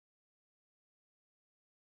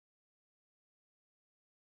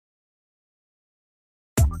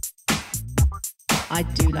I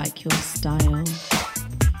do like your style.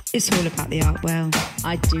 It's all about the art well.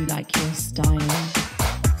 I do like your style.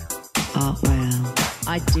 Art well.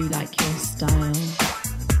 I do like your style.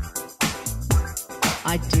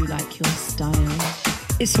 I do like your style.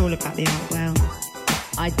 It's all about the art well.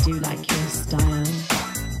 I do like your style.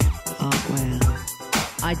 Art well.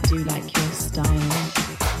 I do like your style.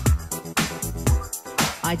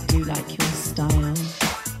 I do like your style.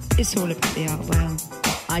 It's all about the art well.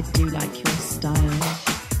 I do like your style.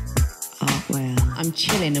 Art well. I'm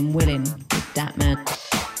chilling and willing with that man.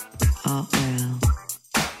 Art well.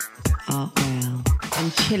 Art well.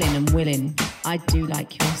 I'm chilling and willing. I do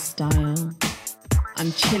like your style.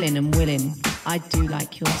 I'm chilling and willing. I do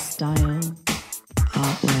like your style.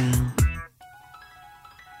 Art well.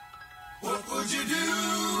 What would you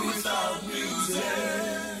do without music?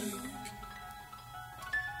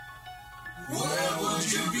 Where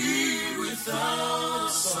would you be without a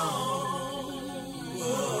song?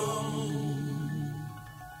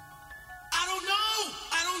 I don't know.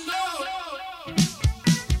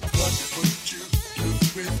 What would you do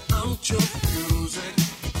without your music?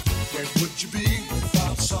 Where would you be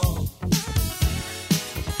without song?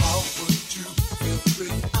 How would you feel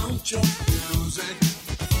without your music?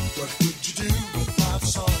 What would you do without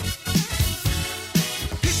song?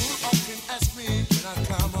 People often ask me, can I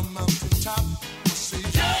climb a mountaintop? I say,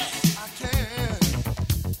 yes, I can.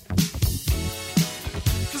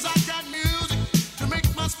 'Cause I got music to make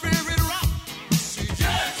my spirit rock. I say,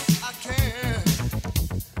 yes, I can.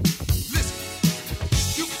 Listen,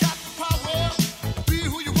 you got the power. Be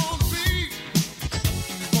who you want to be.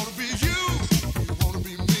 You want to be you. You want to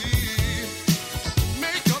be me.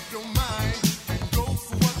 Make up your mind and go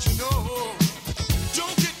for what you know.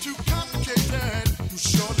 Don't get too complicated. You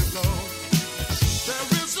surely know. There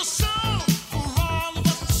is a song for all of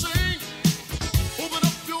us to sing. Open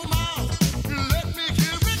up your mouth and let me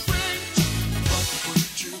hear it ring. What would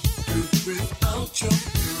you do without your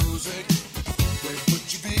music? Where would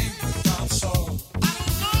you be without song? I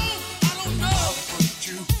don't know. How would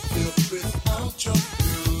you feel without your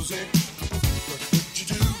music? What would you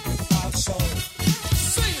do without song?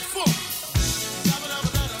 Sing it for me.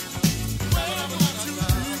 What would you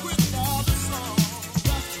do without a song?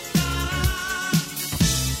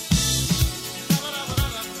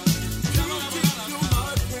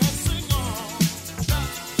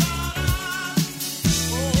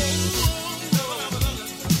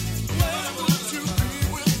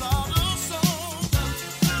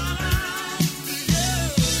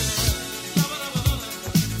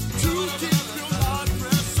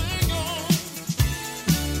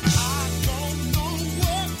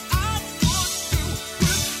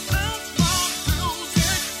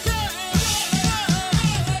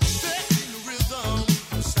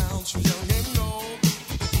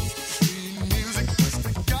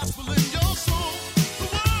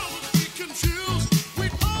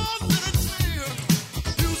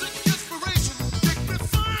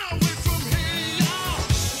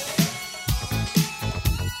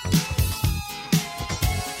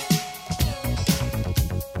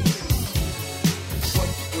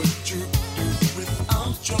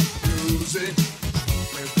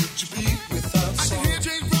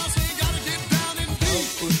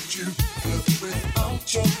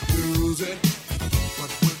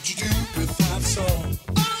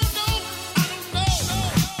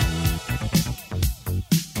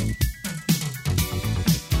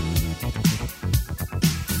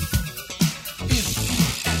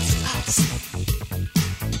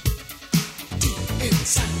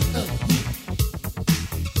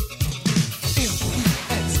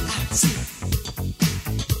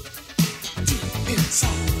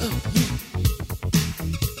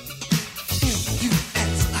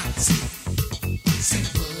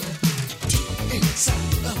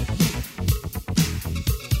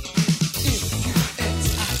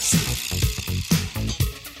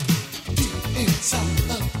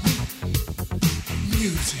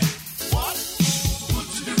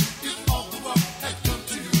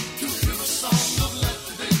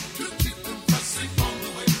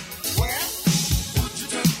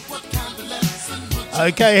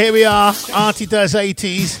 Okay, here we are. Artie Does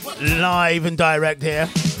 80s, live and direct here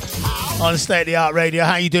on State of the Art Radio.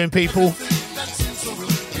 How you doing, people?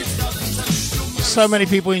 So many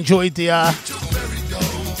people enjoyed the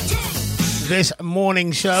this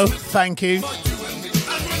morning show. Thank you.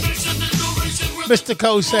 Mr.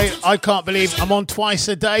 Cole say, I can't believe I'm on twice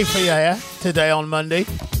a day for you here today on Monday.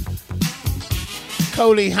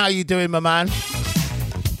 Coley, how you doing, my man?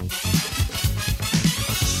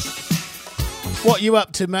 What you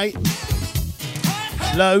up to, mate?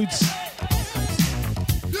 Loads.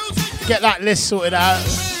 get that list sorted out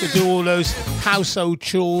to do all those household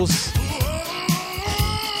chores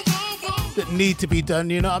that need to be done,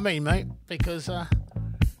 you know what I mean, mate? Because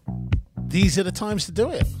these are the times to do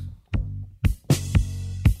it.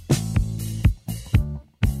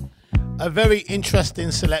 A very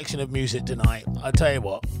interesting selection of music tonight. I tell you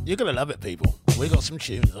what, you're going to love it, people. We got some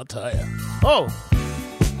tunes, I'll tell you. Oh,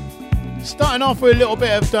 starting off with a little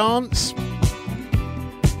bit of dance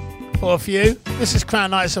for a few. This is Crown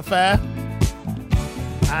Nights Affair.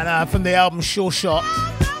 And from the album Sure Shot,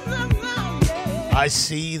 I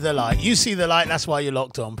See the Light. You see the light, that's why you're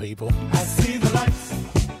locked on, people. I see the lights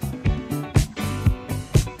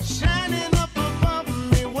shining up above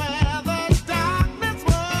me where the darkness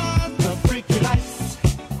was. The freaky lights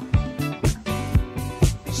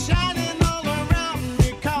shining all around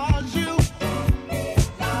me 'cause you,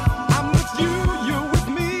 I'm with you with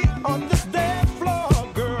me on this dance floor,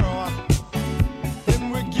 girl.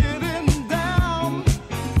 And we're getting down,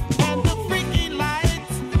 and the freaky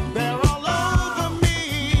lights, they're all over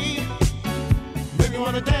me. Make me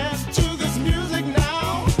wanna dance to this music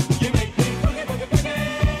now. You make me boogie, boogie,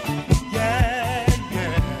 boogie. Yeah,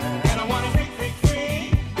 yeah. And I wanna freak, freak,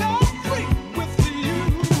 freak. Go freak with you.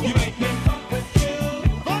 You make me funk with you.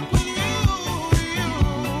 Funk with you, you.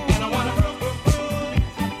 And I wanna groove, groove, groove.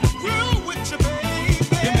 Groove with you, baby.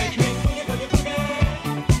 You make me boogie, boogie, boogie.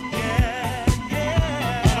 Yeah,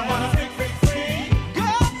 yeah. And I wanna freak, freak, freak. Go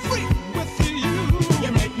freak with you. You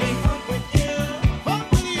make me funk with you. Funk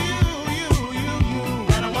with you, you.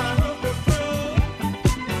 And I wanna groove, groove, groove.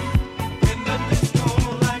 In the disco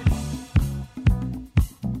light.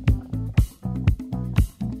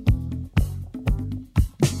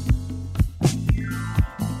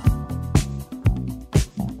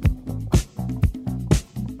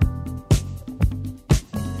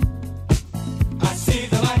 I see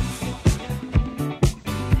the lights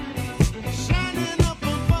shining up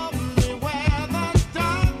above me where the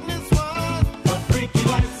darkness was. The freaky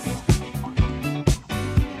lights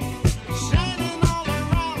shining all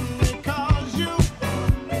around me 'cause you,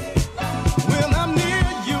 when I'm near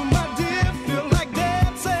you, my dear, feel like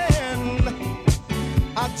dancing.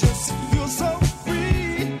 I just feel so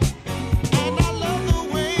free, and I love the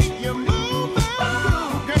way you move and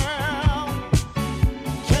groove, girl.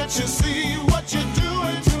 Can't you see what you're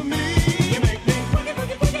doing to me? You make me boogie,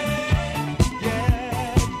 boogie, boogie.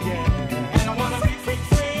 Yeah, yeah. And I wanna freak, freak,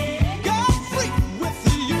 freak. Go freak with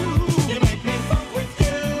you. You make me funk with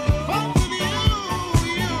you. Funk with you,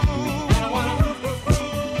 you. And I wanna groove, groove,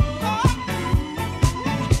 groove.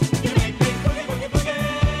 You make me boogie, boogie, boogie.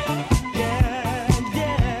 Yeah,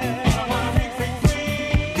 yeah. And I wanna freak, freak,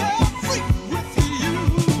 freak. Go freak with you.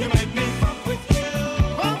 You make me funk with you.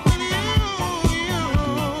 Funk with you, you.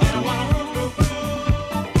 And I wanna groove, groove,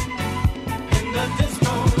 groove. In the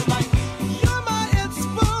disco lights. You're my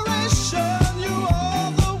inspiration. You are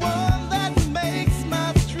the one that makes my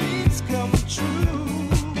dreams come true.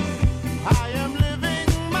 I am living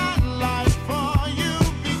my life for you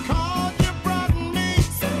because you brought me.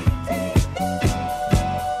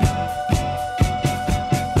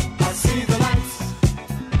 I see the lights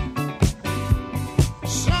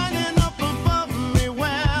shining up above me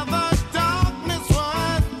where the darkness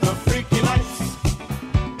was. The freaky lights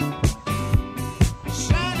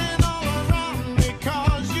shining all around me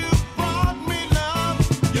 'cause you brought me love.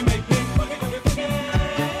 You make me boogie, boogie, boogie.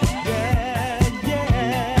 Yeah,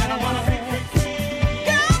 yeah. And I wanna freak, freak, freak.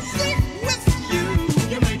 Go freak with you.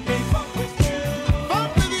 You make me funk with you.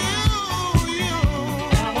 Funk with you, you.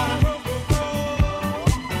 And I wanna groove, groove, groove.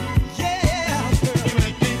 Yeah, girl. You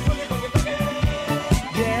make me boogie, boogie, boogie.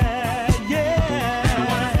 Yeah, yeah. And I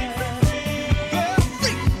wanna freak, freak, freak. Go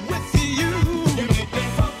freak with you. You make me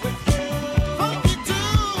funk with you. Funk you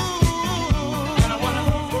too. And I wanna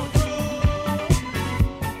groove, groove, groove.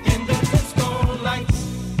 In the disco lights.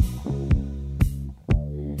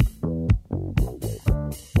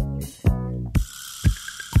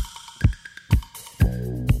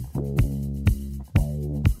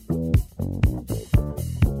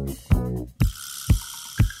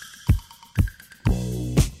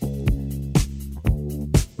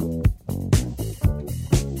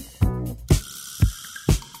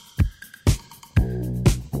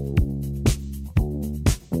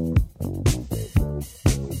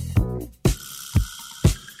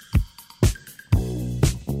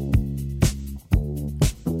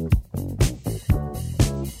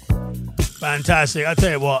 Fantastic. I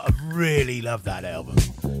tell you what, I really love that album.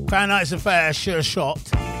 Crown Nights Affair, Sure Shot.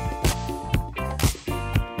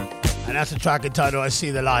 And that's the track entitled I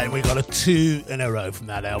See the Light. And we got a 2 in a row from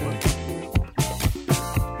that album.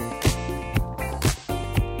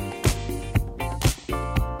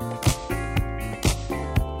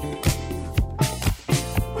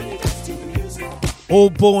 All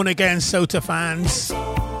born again Sota fans.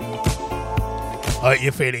 Oh,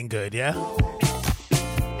 you're feeling good, yeah?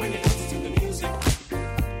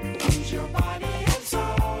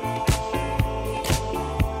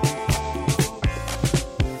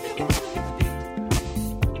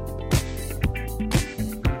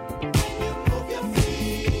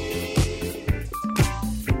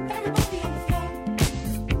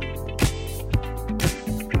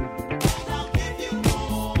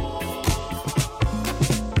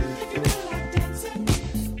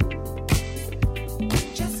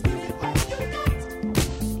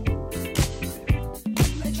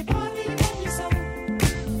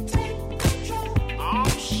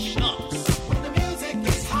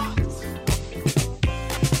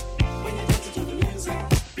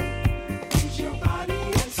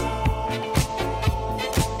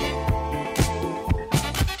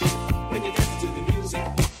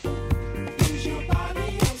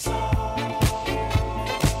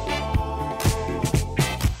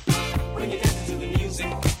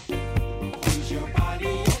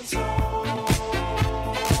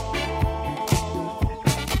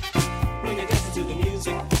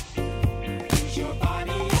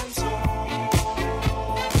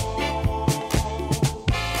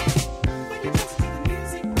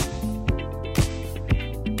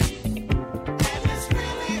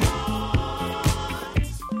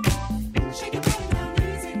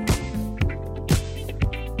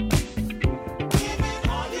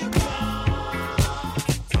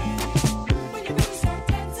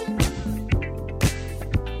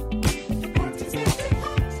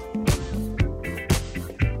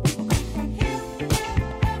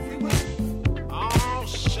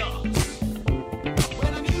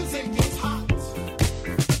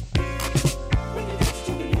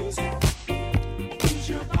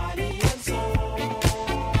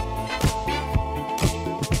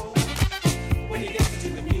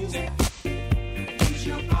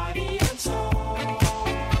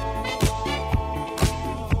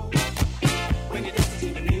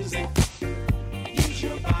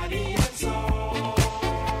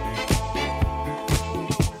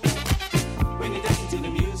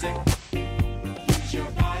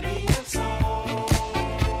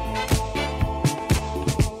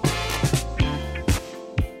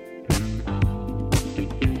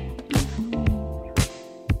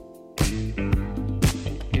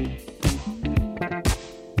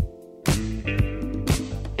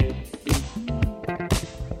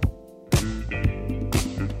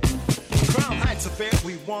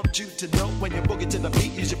 Want you to know when you boogie to the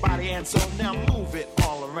beat, use your body and soul. Now move it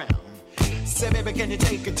all around. Say, baby, can you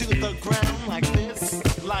take it to the ground like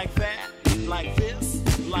this, like that, like this,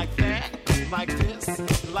 like that, like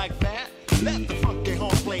this, like that? Let the funky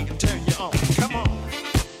horn play and turn you on. Come on.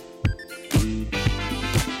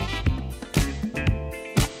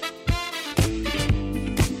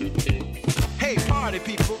 Hey, party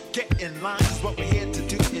people, get in line. 'Cause what we're here to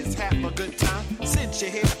do is have a good time. Since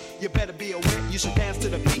you're here, you better be aware. You should dance to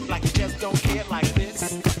the beat like you just don't care. Like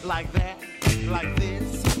this, like that, like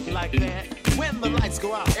this, like that. When the lights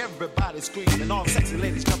go out, everybody scream, and all sexy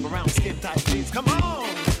ladies jump around skin tight jeans. Come on.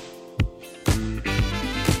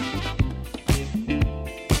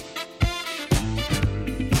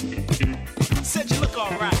 Said you look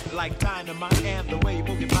alright, like dynamite, and the way you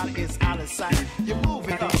move your body is out of sight. You move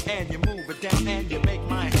it up and you move it down, and you make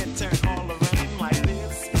my head turn all around like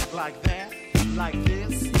this, like that, like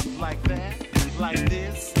this, like that, like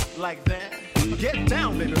this, like that. Get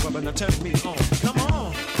down, baby, rubber, now turn me on. Come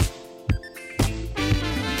on.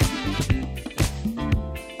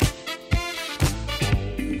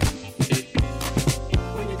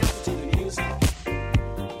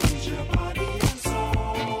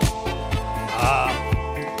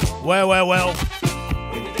 Well.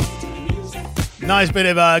 Nice bit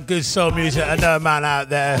of good soul music. I know a man out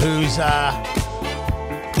there who's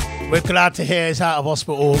we're glad to hear is out of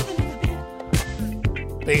hospital.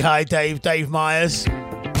 Big hi, Dave Myers.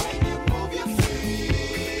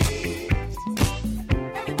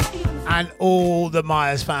 And all the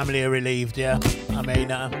Myers family are relieved, yeah. I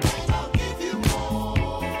mean,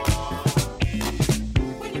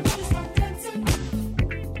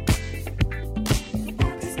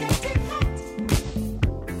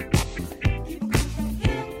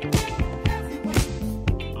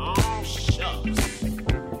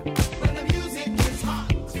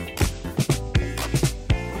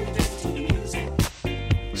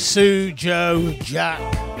 Sue, Joe, Jack,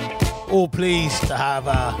 all pleased to have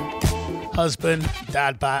husband,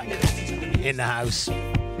 dad back in the house.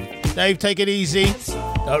 Dave, take it easy.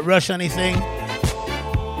 Don't rush anything.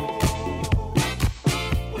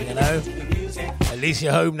 You know, at least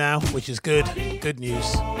you're home now, which is good. Good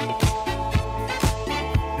news.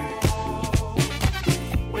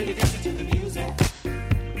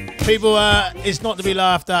 People, it's not to be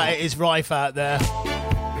laughed at. It is rife out there.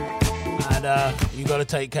 And you got to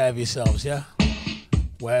take care of yourselves, yeah?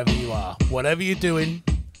 Wherever you are. Whatever you're doing,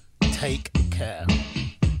 take care.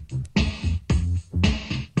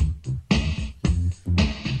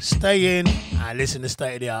 Stay in and listen to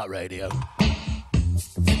State of the Art Radio.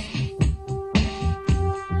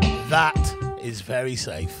 That is very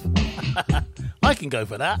safe. I can go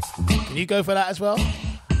for that. Can you go for that as well?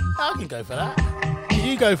 I can go for that. Can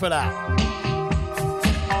you go for that?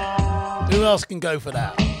 Who else can go for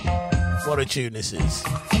that? What a tune this is.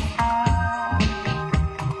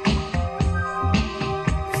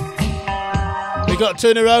 We got two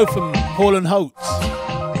in a row from Hall and Holtz.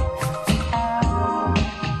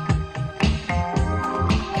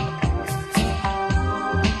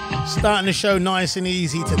 Starting the show nice and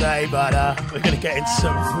easy today, but we're going to get into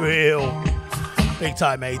some real big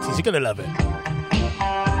time 80s. You're going to love it.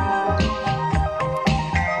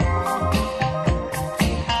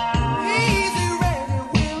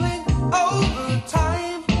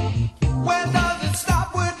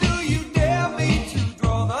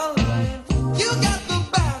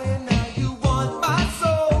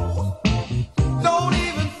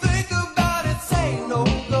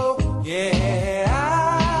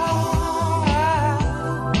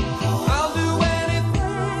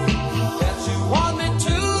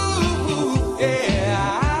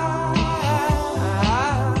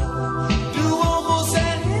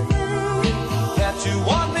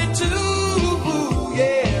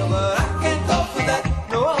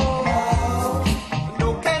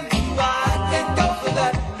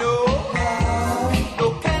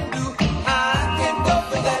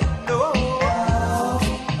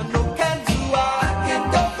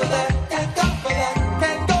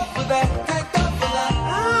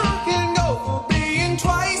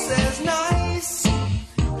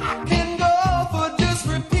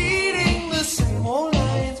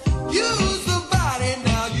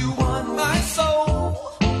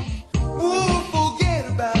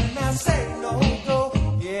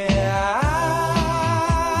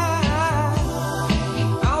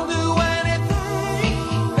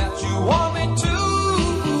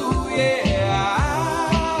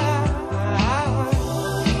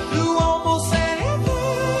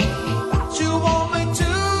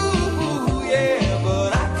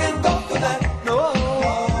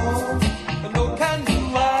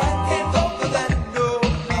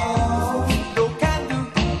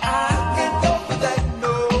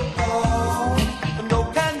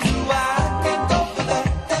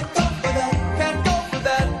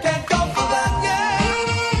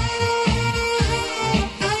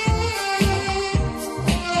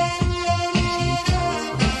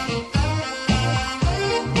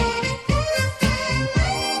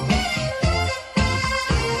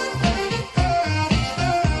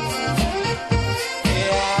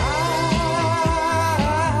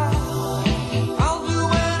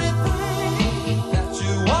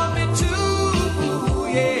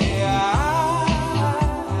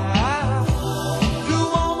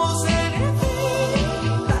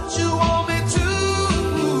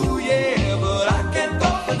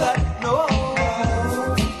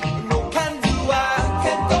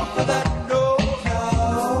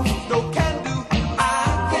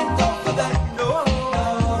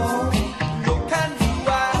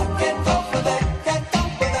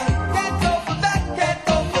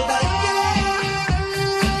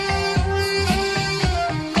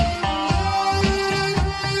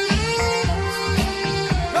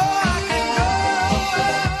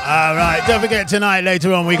 Don't forget tonight,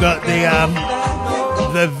 later on, we got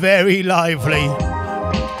the very lively,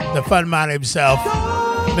 the fun man himself,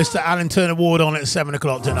 Mr. Alan Turner Ward on at 7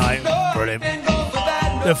 o'clock tonight. Brilliant.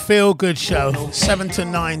 The Feel Good Show, 7 to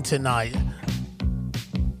 9 tonight.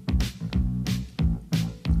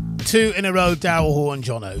 2 in a row, Daryl Hall and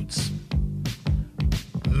John Oates.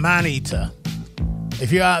 Man Eater.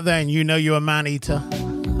 If you're out there and you know you're a man eater,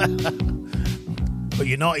 but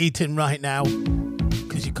you're not eating right now,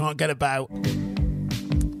 you can't get about.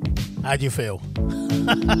 How do you feel?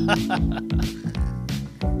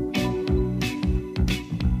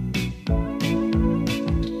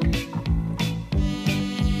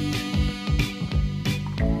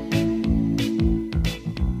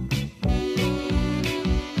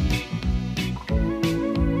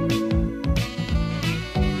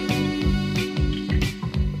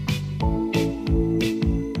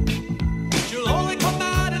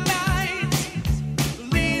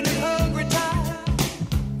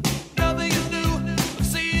 Nothing is new. I've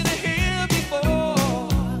seen it here before.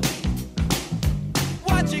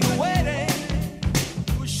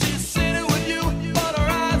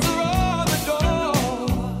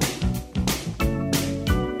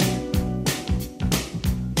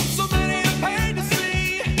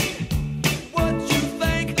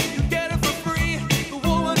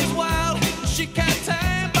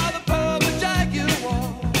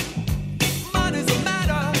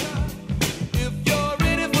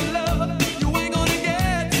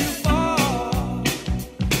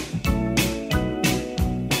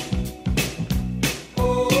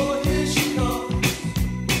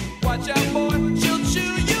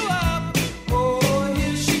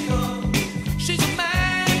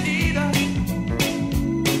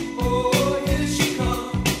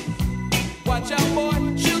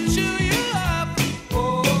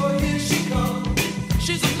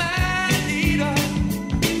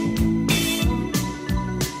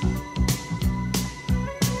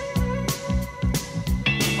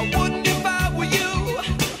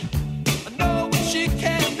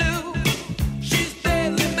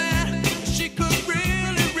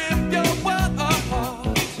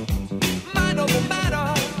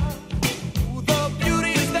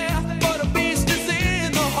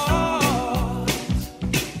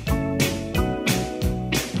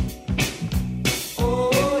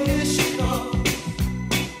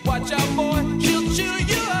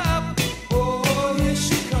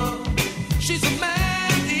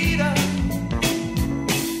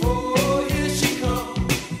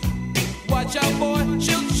 Watch out, boy,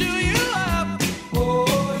 she'll chew you up.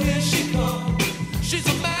 Oh, here she comes. She's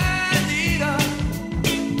a man eater.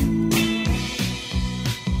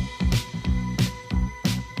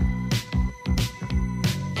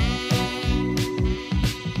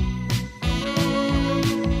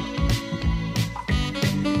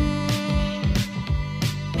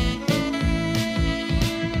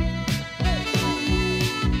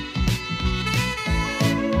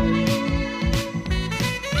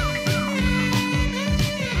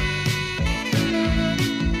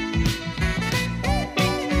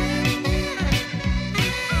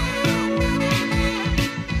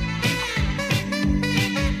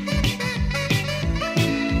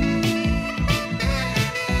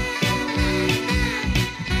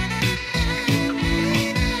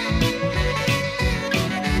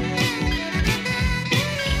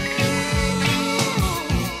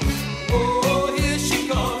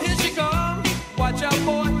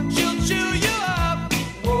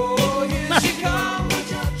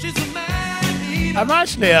 I'm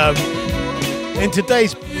actually, in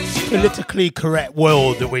today's politically correct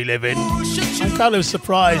world that we live in, I'm kind of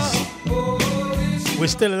surprised we're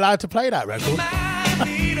still allowed to play that record. I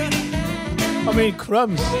mean,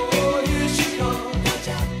 crumbs.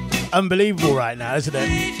 Unbelievable right now, isn't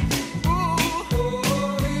it?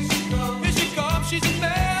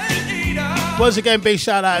 Once again, big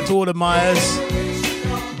shout out to all the Myers.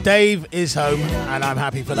 Dave is home, and I'm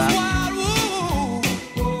happy for that.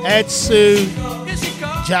 Ed, Sue,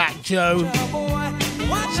 Jack, Joe,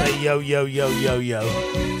 say yo, yo, yo, yo, yo.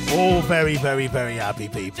 All very, very, very happy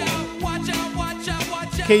people.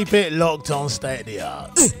 Keep it locked on State of the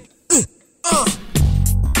Art.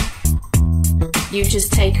 You've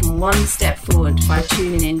just taken one step forward by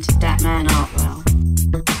tuning in to Dat Man Artwell.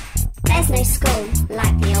 There's no school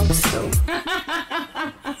like the old school.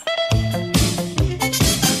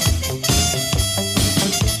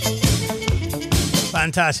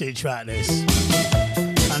 Fantastic track, this.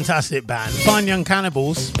 Fantastic band. Fine Young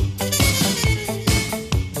Cannibals.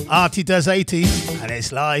 Artie does 80s, and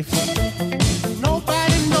it's live.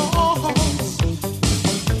 Nobody knows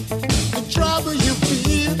the trouble you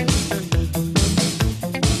feel.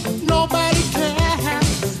 Nobody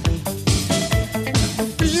cares. The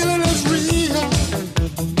feeling is real.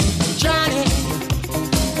 Johnny,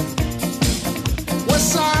 we're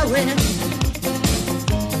sorry.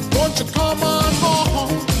 Won't you come on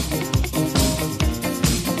home?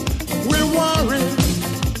 We're worried.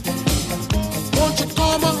 Won't you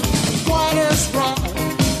come on? What is wrong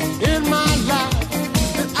in my life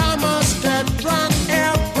that I must get drunk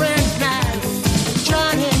every night?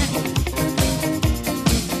 Johnny,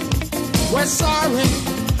 we're sorry.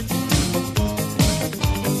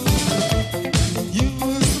 You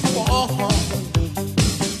was born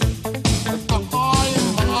with a heart in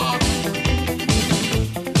my heart.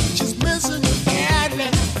 She's missing you badly,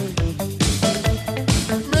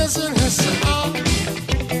 missing her son.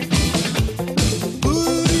 Who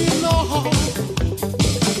do you know?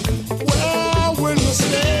 Where will you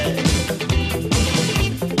stay?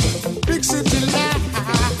 Big city life,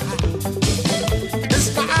 it's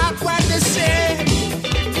not what they say.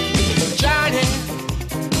 Johnny,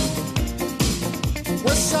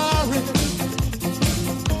 we're sorry.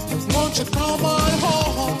 Won't you come on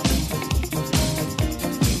home?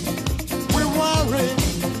 We're worried.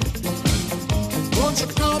 Won't you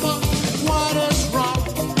come on? What is wrong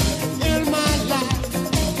in my life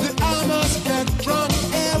that I must get drunk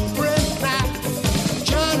every night?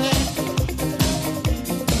 Johnny,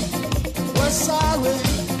 we're sorry.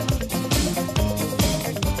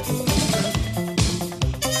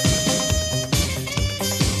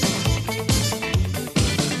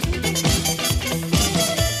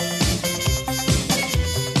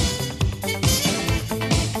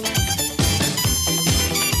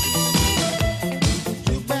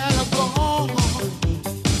 You better go.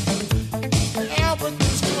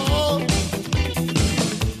 Everything's cold.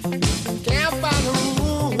 Can't find a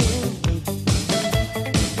room.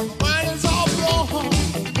 Mine is all blown.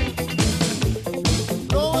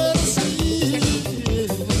 Nowhere to sleep.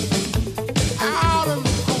 Out in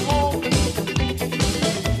the cold.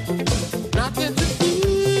 Nothing to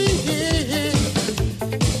eat.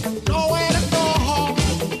 Nowhere to go.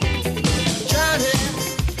 Johnny,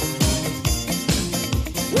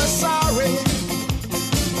 we're sorry.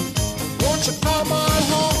 Won't you come on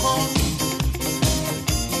home?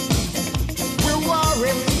 We're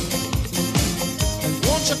worried.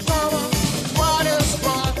 Won't you come on? What is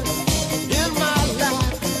wrong in my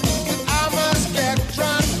life that I must get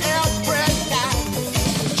drunk every night?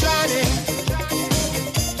 Johnny,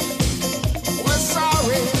 we're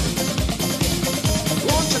sorry.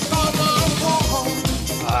 Won't you come on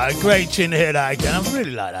Great tune to hear that again. I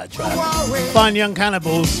really like that track. Fine Young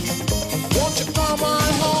Cannibals.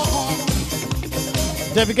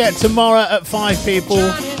 Don't forget, tomorrow at 5 people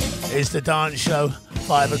is the dance show.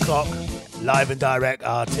 5 o'clock, live and direct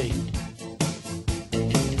RT.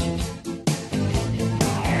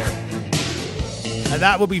 And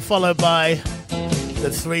that will be followed by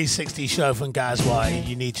the 360 show from Gaz White.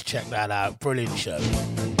 You need to check that out. Brilliant show.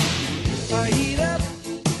 I heat up,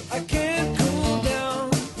 I can't cool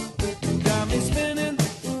down. Got me spinning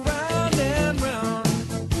round and round.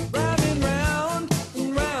 Round and round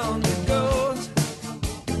and round it goes.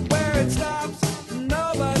 Where it stops,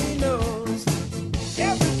 nobody knows.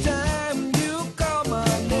 Every time you call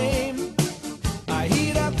my name, I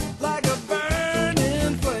heat up like a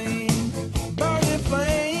burning flame. Burning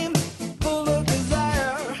flame, full of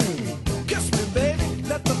desire. Kiss me, baby,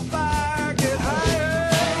 let the fire get higher.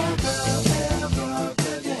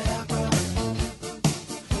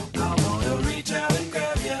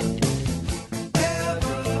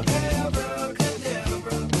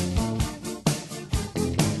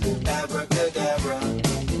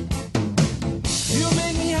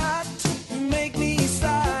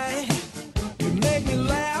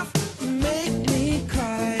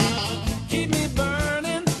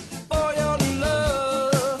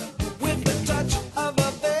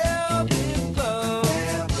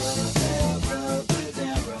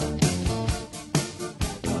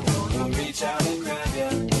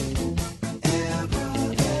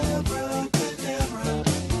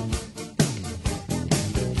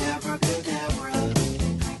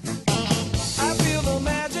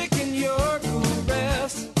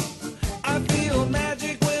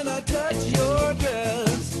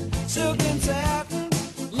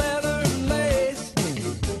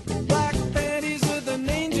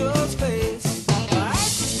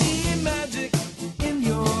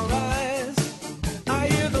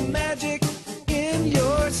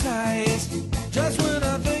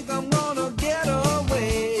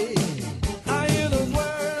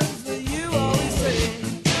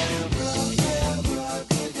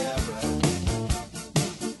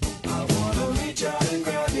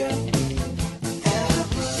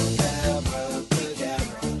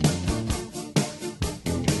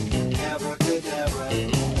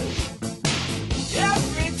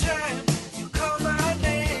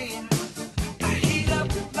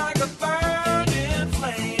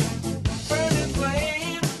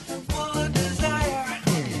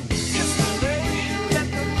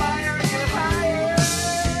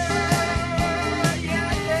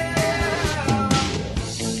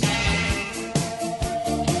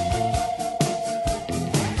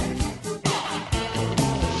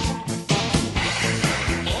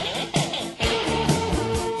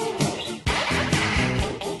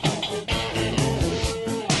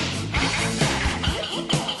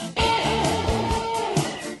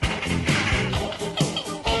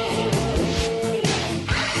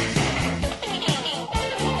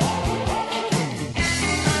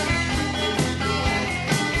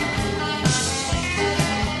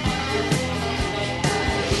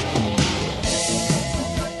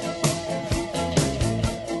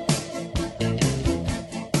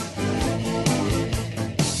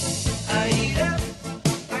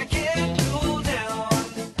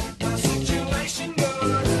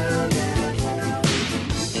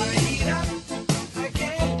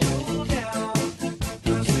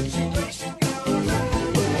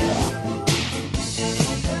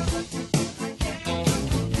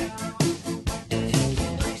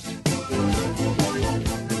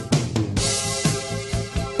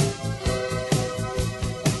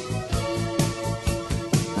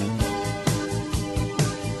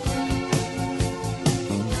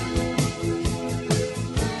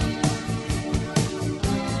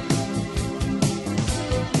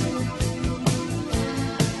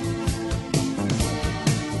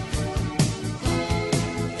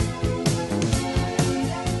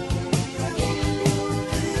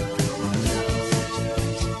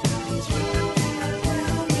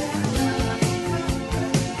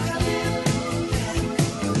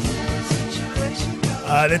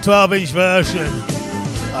 The 12-inch version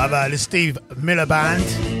of the Steve Miller Band,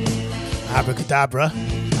 Abracadabra.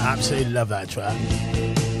 I absolutely love that track.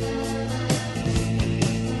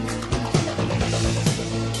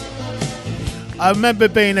 I remember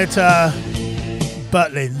being at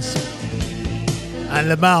Butlins and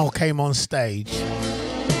Lamal came on stage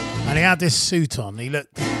and he had this suit on. He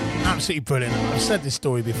looked absolutely brilliant. I've said this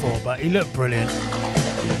story before, but he looked brilliant.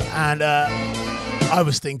 And I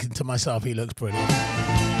was thinking to myself, he looks brilliant.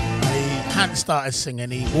 And he hadn't started singing.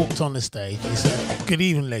 He walked on the stage. He said, "Good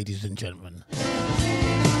evening, ladies and gentlemen.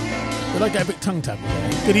 The Did I get a bit tongue-tapped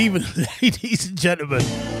there? Good evening, ladies and gentlemen.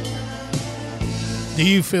 Do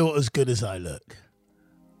you feel as good as I look?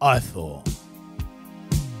 I thought.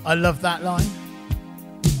 I love that line.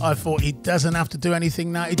 I thought he doesn't have to do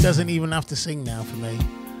anything now. He doesn't even have to sing now for me.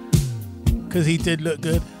 Because he did look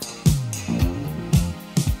good.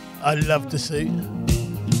 I love the suit.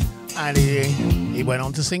 And he went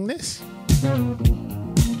on to sing this.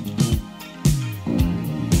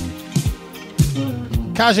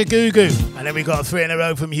 Kajagoogoo. And then we got 3 in a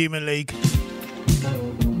row from Human League.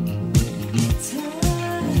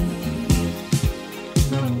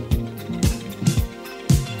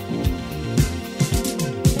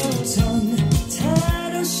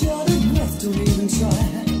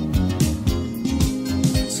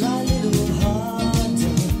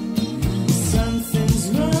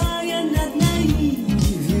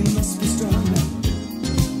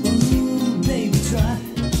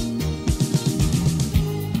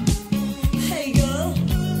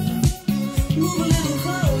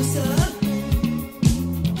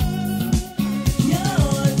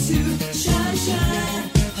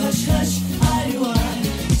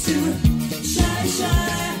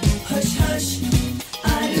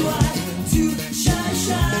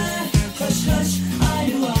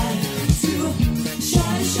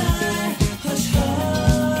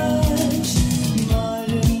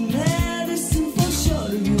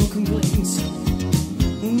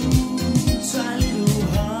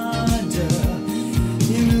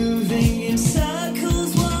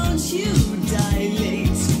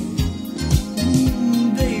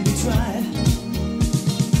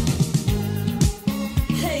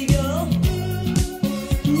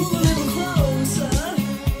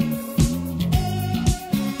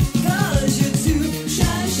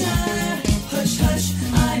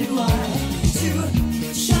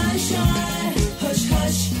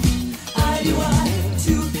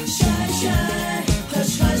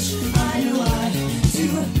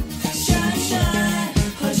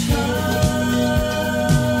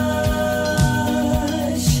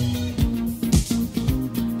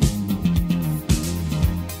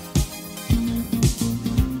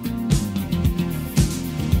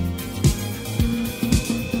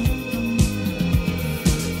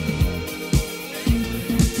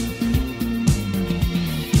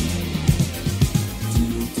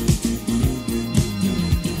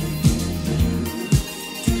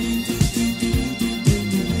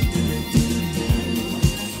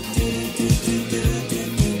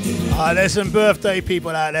 There's some birthday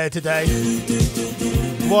people out there today.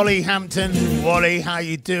 Wally Hampton. Wally, how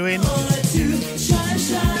you doing?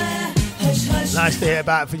 Nice to hear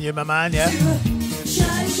back from you, my man, yeah?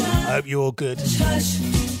 I hope you're all good.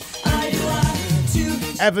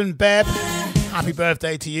 Evan Bebb, happy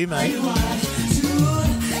birthday to you, mate.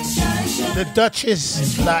 The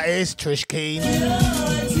Duchess, that is, Trish Keane.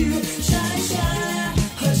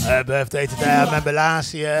 Her birthday today, I remember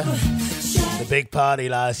last year. The big party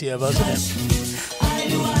last year, wasn't it?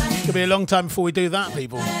 It's gonna be a long time before we do that,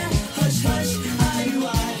 people.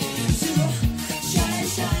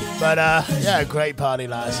 But yeah, great party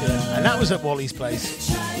last year, and that was at Wally's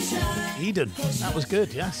place, Eden. That was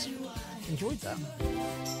good. Yes, enjoyed that.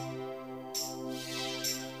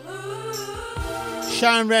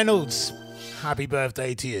 Sharon Reynolds, happy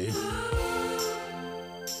birthday to you.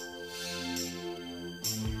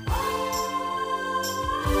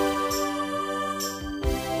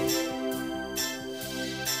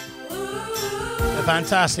 A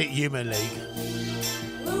fantastic Human League.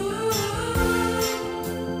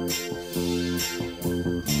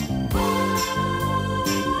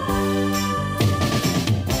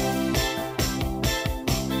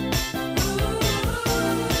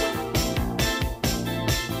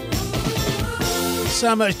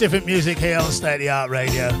 So much different music here on State of the Art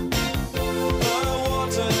Radio.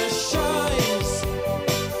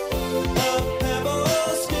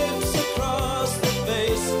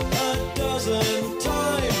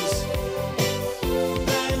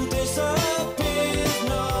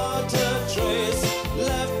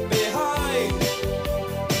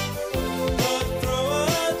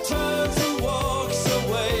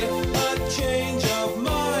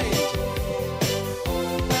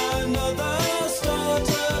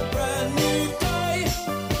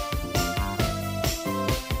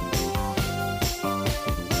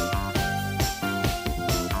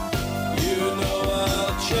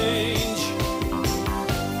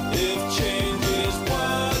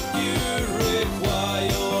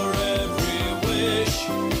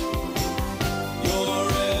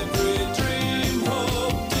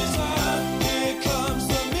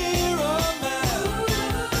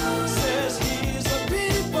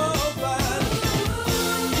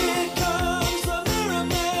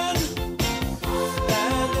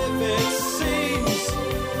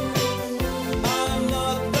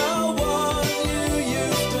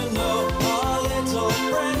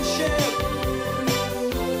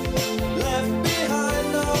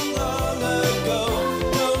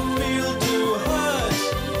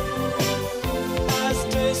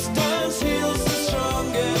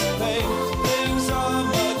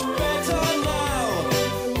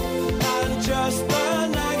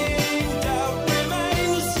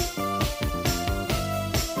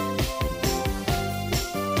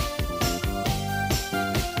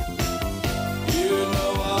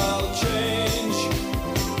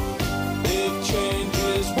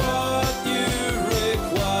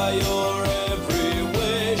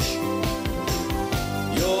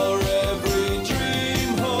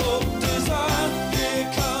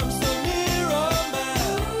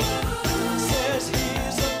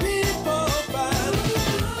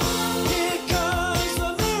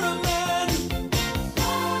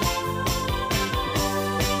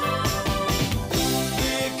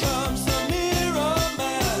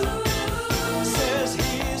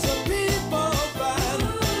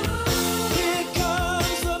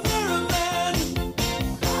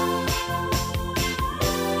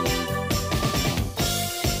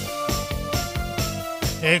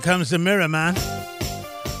 Here comes the mirror, man.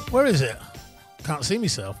 Where is it? Can't see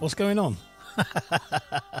myself. What's going on?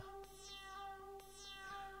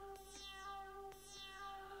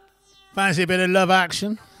 Fancy a bit of love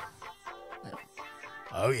action?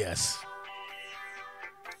 Oh, yes.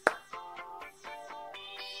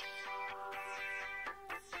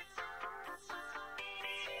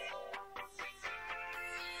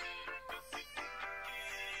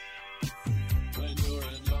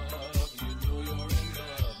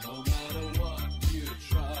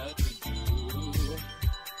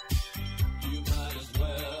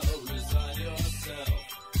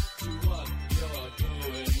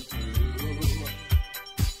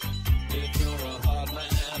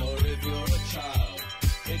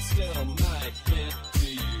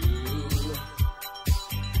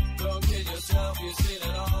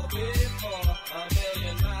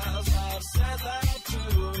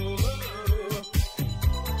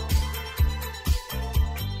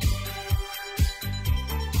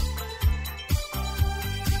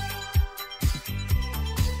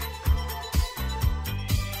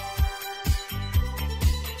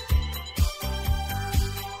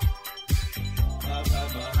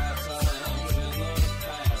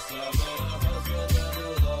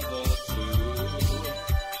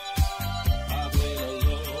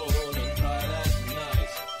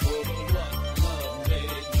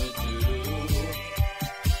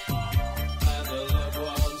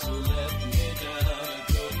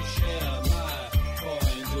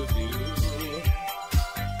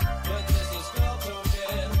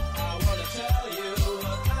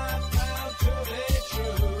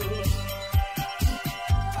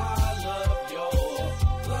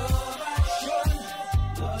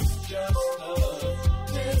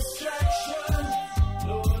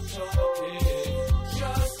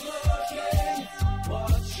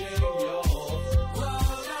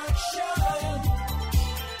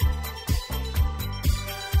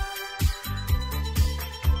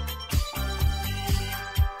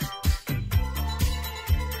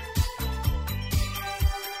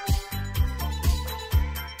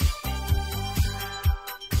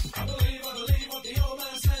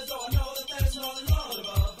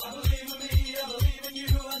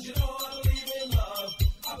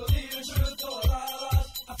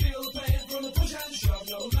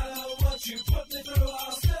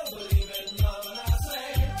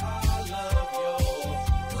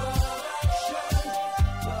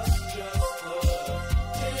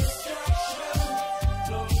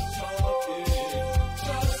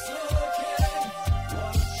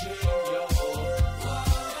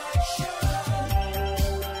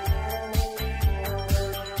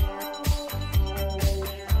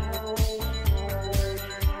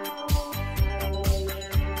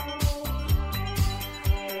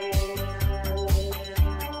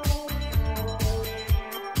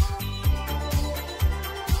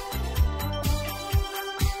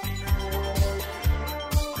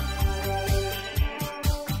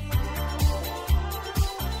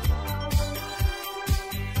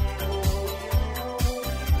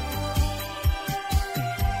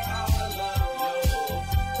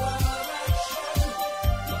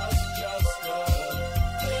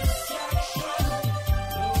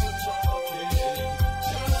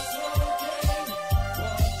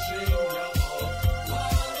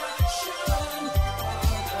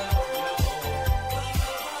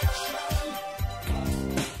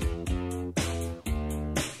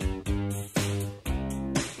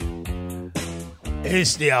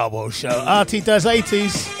 It's the Elbow Show. Artie does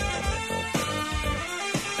 80s.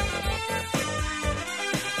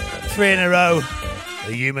 3 in a row.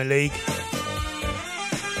 The Human League.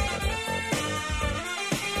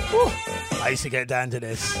 Whew. I used to get down to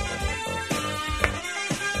this.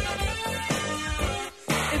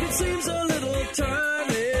 If it seems a little time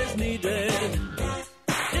is needed,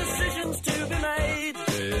 decisions to be made.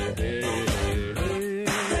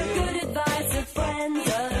 The good advice of friends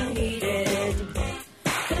unheeded.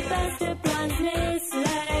 The best of plans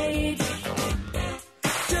mislaid.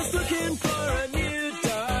 Just looking for a new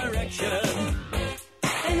direction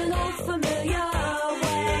In an old familiar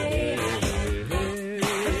way.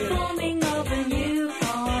 The forming of a new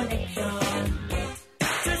connection.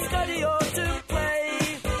 to study or to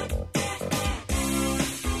play.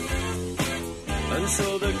 And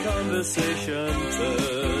so the conversation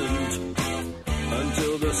turned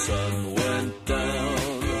until the sun went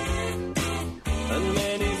down, and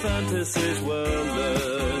many fantasies were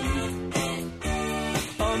learned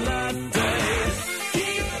on that day.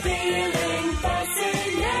 Keep feeling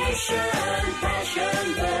fascination, passion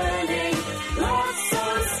burning, love so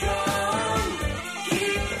strong.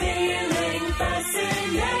 Keep feeling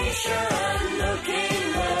fascination, looking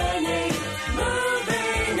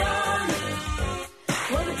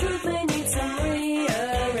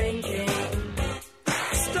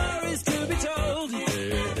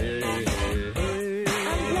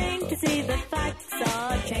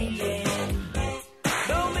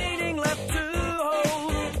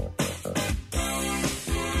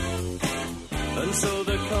so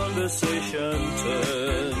the conversation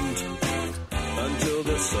turned until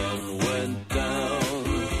the sun went down,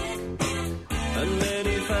 and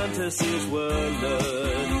many fantasies were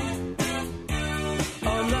learned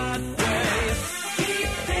on that day.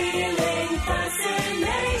 Keep feeling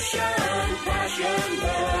fascination, passion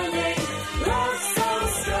burning, love so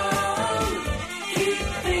strong. Keep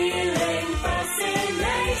feeling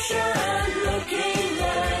fascination, looking,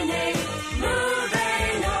 learning,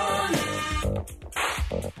 moving on.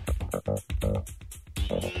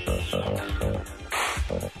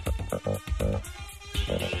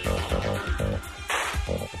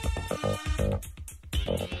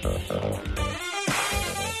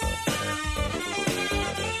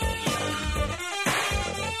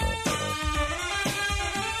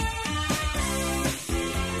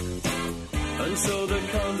 And so the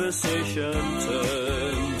conversation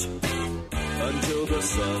turned until the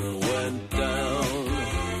sun went down,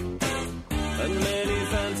 and many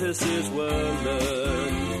fantasies were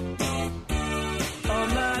learned on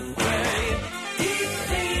that day. Keep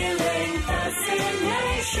feeling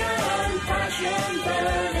fascination, passion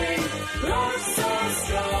burning, love so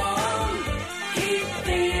strong. Keep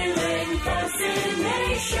feeling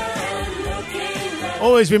fascination, looking, learning.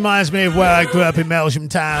 Always reminds me of where I grew up in Melsham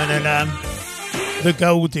Town and the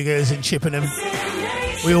Gold Diggers in Chippenham.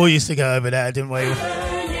 We all used to go over there, didn't we?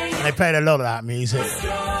 And they played a lot of that music.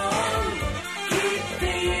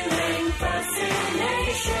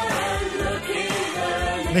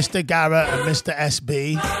 Mr. Garrett and Mr.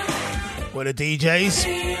 SB were the DJs.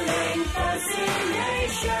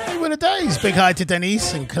 They were the days. Big hi to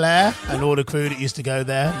Denise and Claire and all the crew that used to go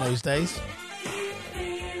there in those days.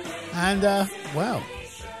 And, well,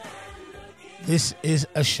 this is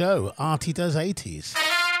a show. Artie Does 80s.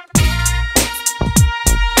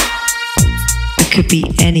 I could be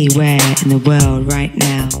anywhere in the world right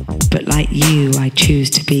now, but like you, I choose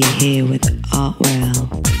to be here with Artwell,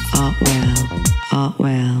 Artwell,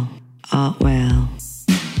 Artwell, Artwell.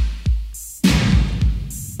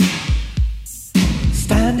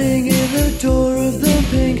 Standing in the door of the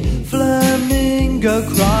pink flamingo,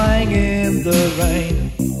 crying in the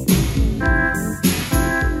rain.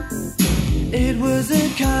 It was a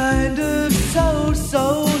kind of so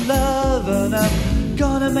love, and I'm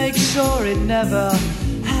gonna make sure it never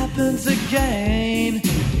happens again.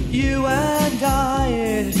 You and I,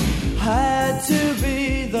 it had to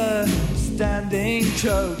be the standing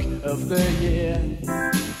joke of the year.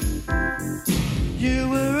 You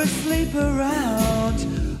were asleep around,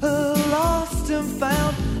 lost and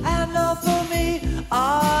found, and not for me,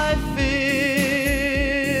 I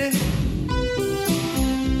fear.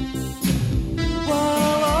 Whoa,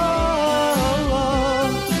 whoa, whoa.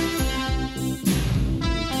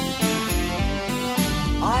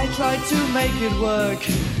 I tried to make it work,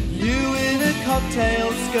 you in a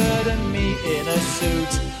cocktail skirt and me in a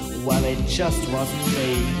suit. Well, it just wasn't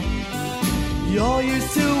me. You're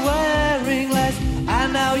used to wearing less,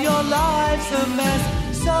 and now your life's a mess.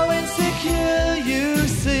 So insecure, you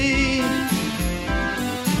see.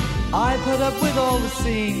 I put up with all the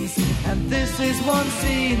scenes, and this is one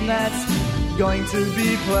scene that's going to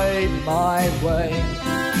be played my way.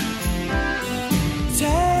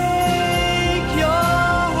 Take your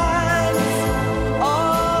hands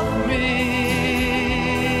off me.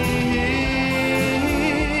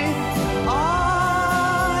 I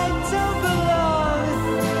don't belong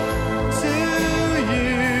to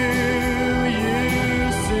you, you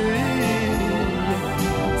see.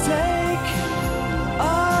 Take a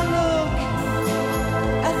look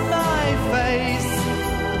at my face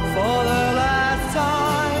for the last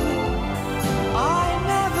time. I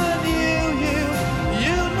never knew you,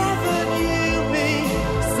 you never knew me.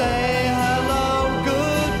 Say hello,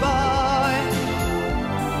 goodbye.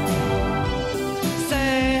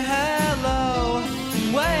 Say hello,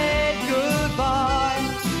 wave goodbye.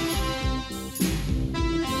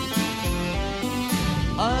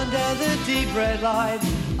 Under the deep red light,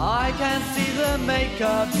 I can see the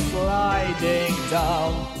makeup sliding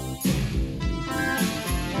down.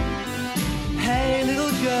 Hey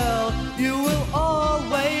little girl, you will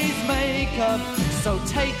always make up, so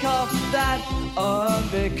take off that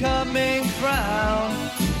unbecoming frown.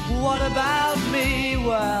 What about me?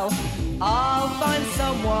 Well, I'll find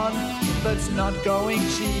someone that's not going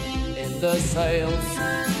cheap in the sales.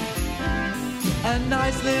 A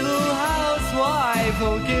nice little housewife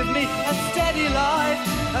will give me a steady life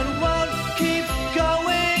and won't keep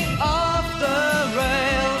going off the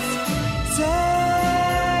rails.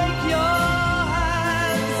 Take your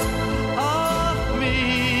hands off me.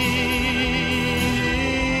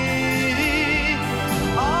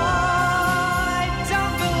 I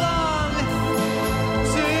don't belong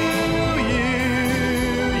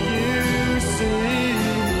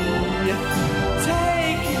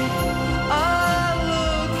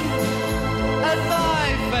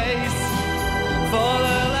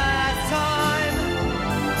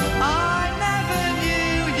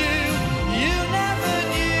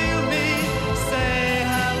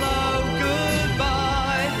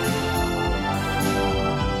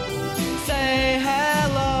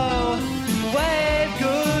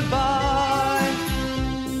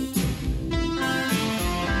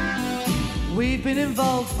We've been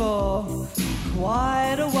involved for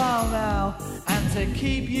quite a while now, and to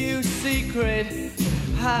keep you secret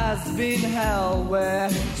has been hell. We're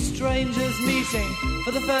strangers meeting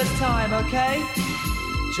for the first time, okay?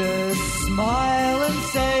 Just smile and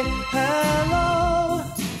say hello.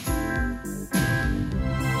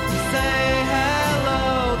 Say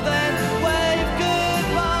hello, then wave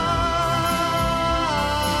goodbye.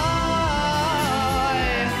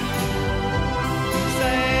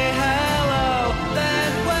 Say hello,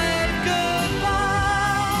 then wave goodbye.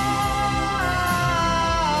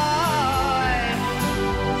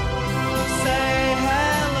 Say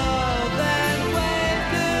hello, then wave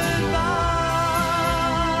goodbye.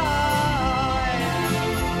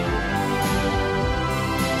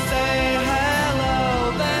 Say hello,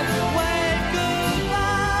 then wave goodbye.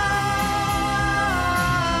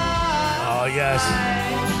 Oh, yes.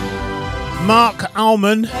 Mark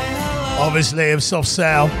Almond, obviously of Soft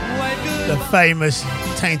Cell, the famous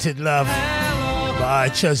Tainted Love. But I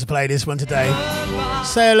chose to play this one today.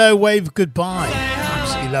 Say hello, wave goodbye.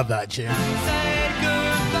 Absolutely love that tune.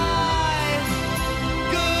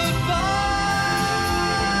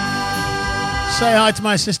 Say hi to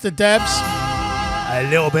my sister Debs. A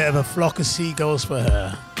little bit of a flock of seagulls for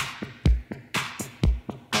her.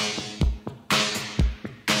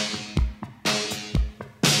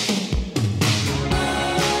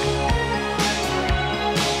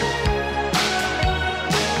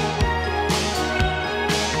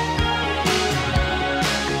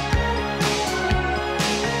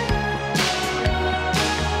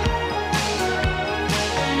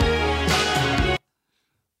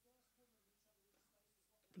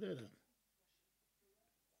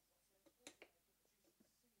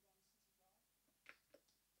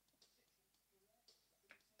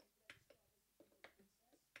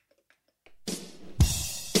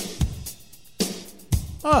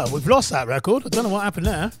 Oh, we've lost that record. I don't know what happened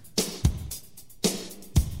there.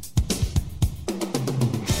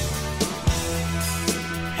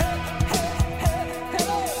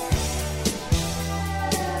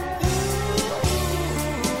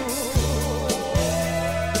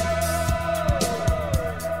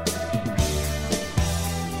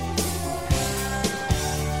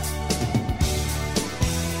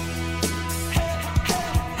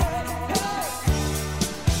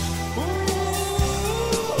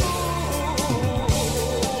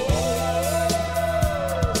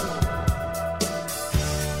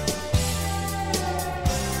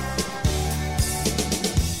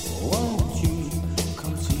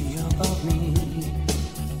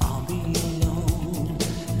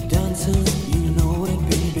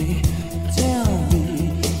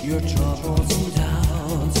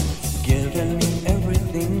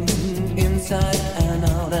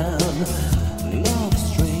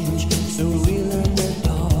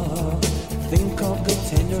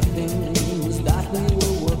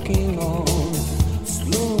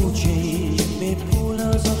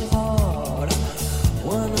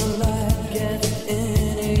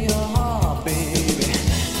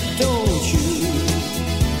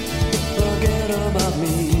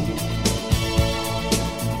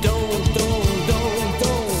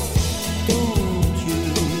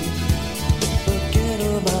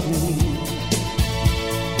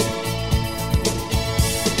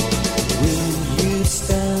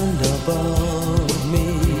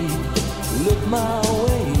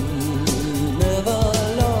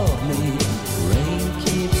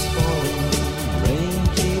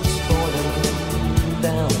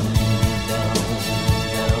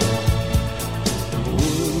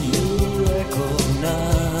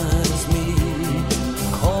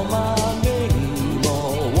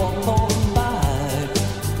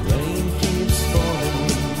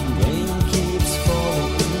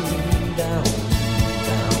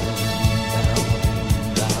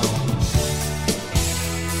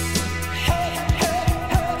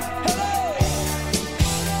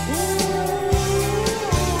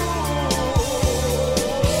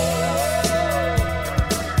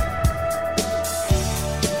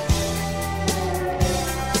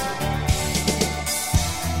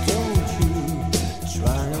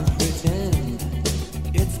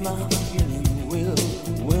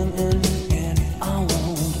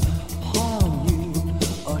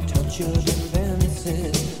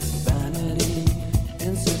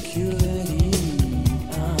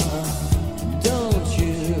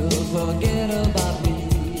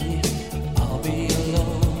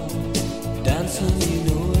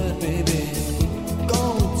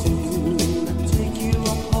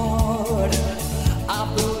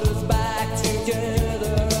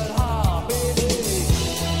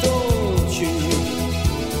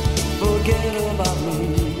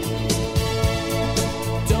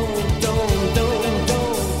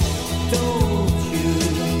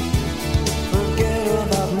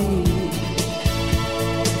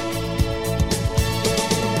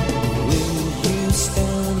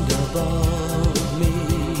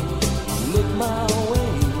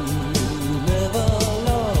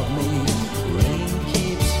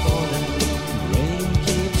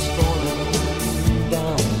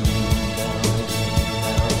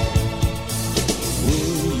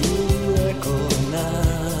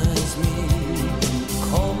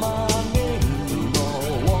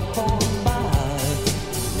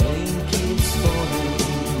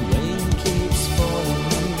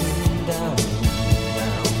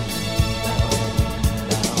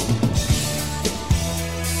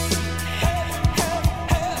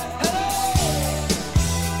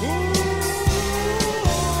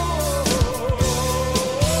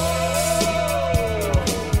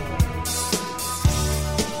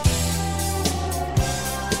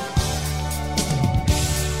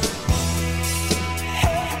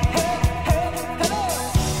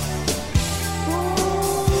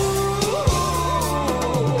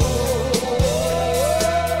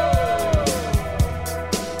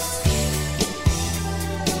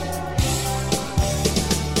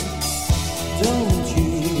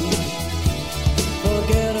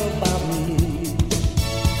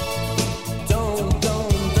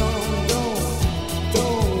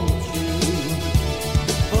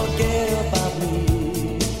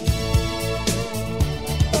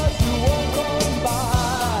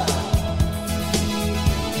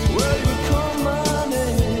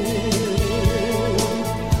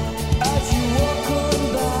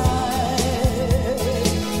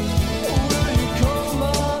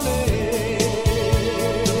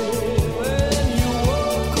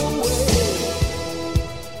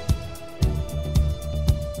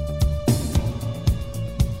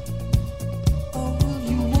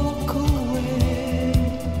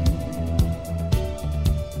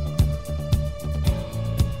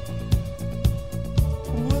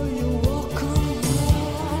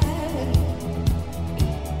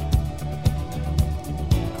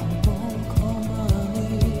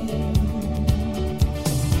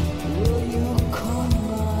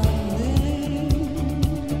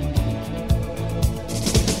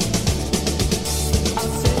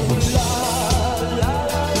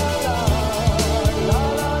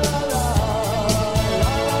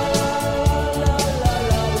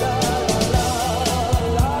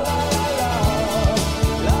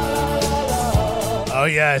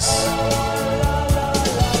 yes.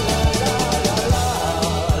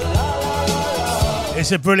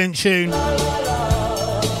 It's a brilliant tune.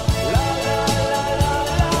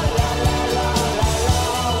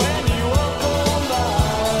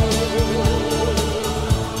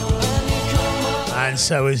 And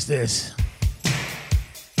so is this.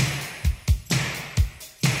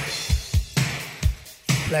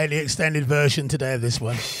 Play the extended version today of this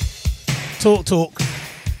one. Talk, talk.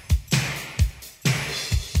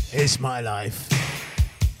 It's my life.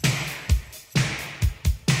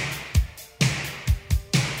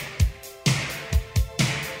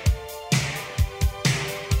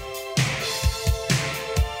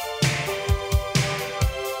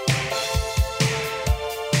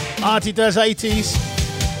 Artie does 80s.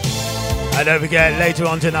 And don't forget, later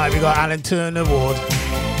on tonight, we got Alan Turner Award.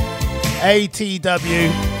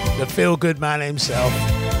 ATW, the feel-good man himself.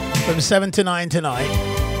 From 7 to 9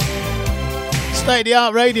 tonight. State of the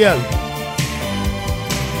Art Radio.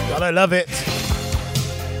 Gotta love it.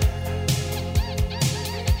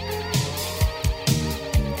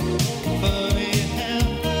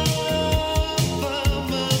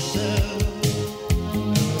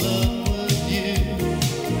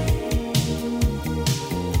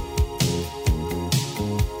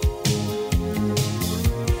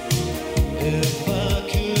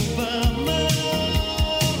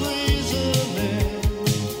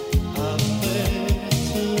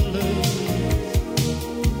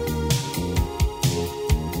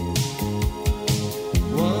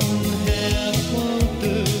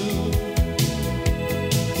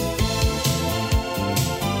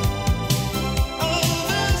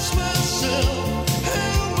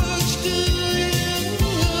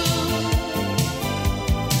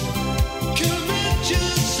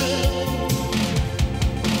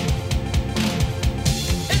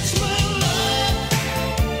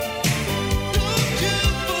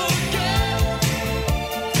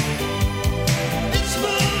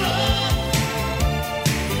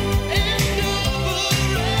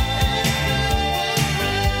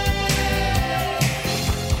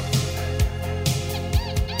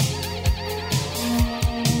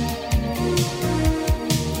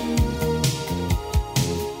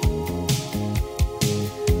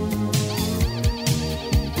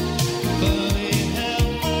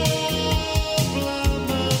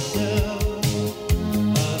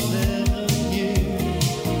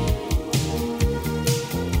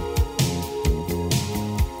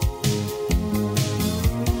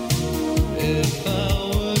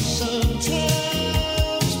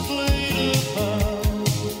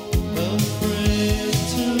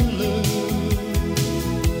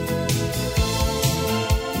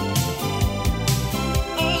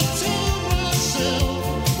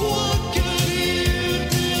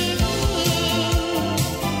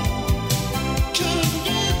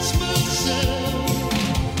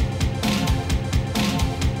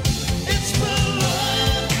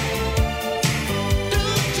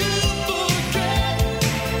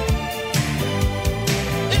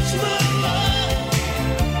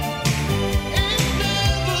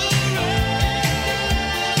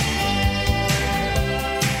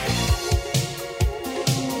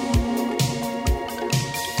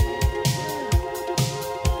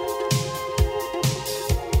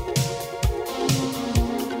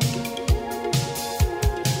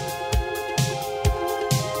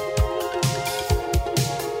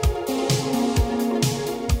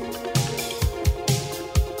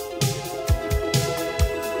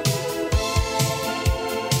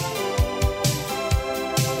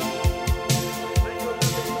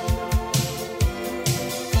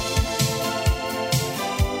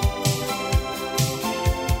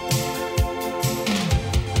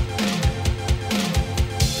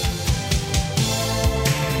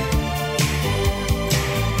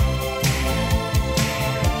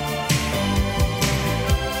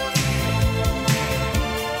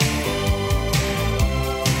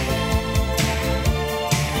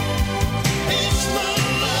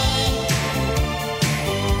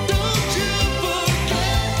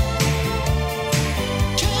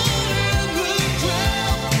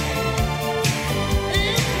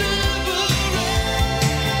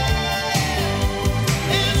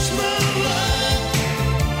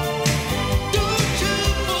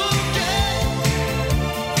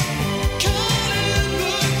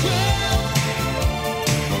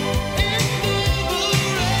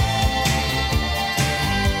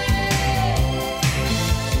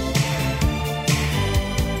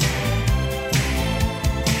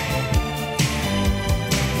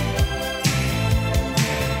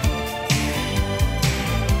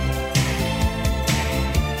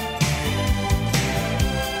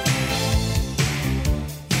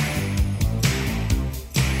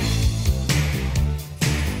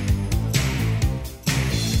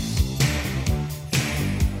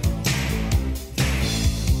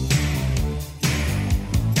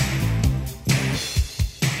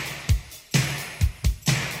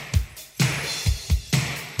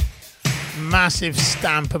 Massive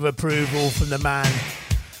stamp of approval from the man,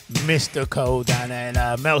 Mr. Cole, down there in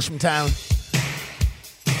Melsham Town.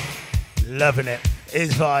 Loving it.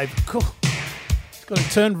 His vibe. Cool. It's got to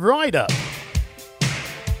turn right up.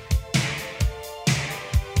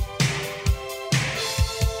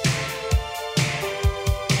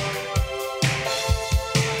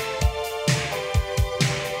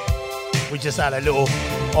 We just had a little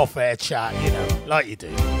off-air chat, you know, like you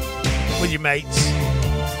do, with your mates.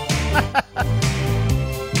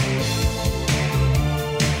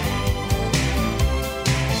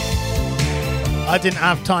 I didn't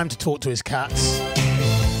have time to talk to his cats.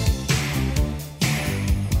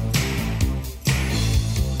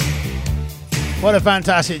 What a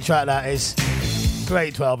fantastic track that is.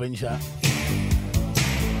 Great 12-inch that.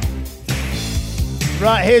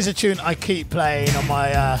 Right, here's a tune I keep playing on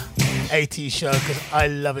my 80s show because I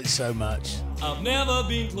love it so much. I've never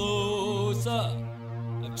been closer.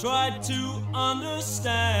 I've tried to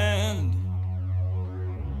understand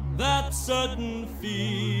that certain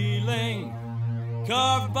feeling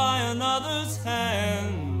carved by another's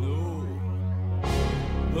hand. Oh,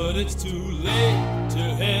 but it's too late to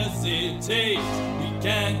hesitate. We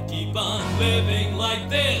can't keep on living like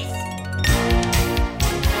this.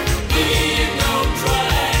 Leave no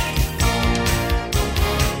track.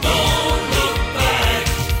 Don't look back.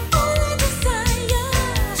 Only desire.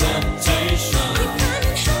 Temptation. We're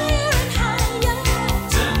climbing higher and higher.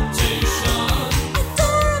 Temptation.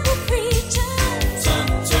 Adorable creatures.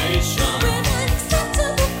 Temptation. With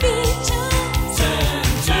unacceptable features.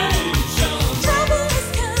 Temptation. Trouble is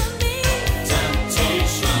coming.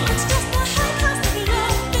 Temptation. It's just the high cost of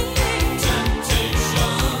loving. Temptation.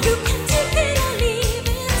 You can take it or leave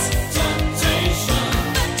it. Temptation.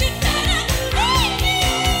 But you better believe it.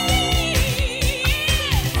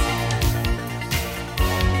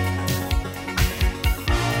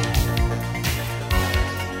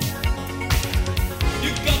 You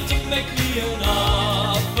got to make me an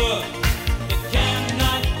offer. It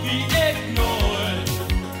cannot be ignored.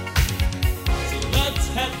 So let's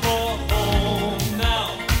head for home now.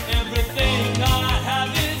 Everything I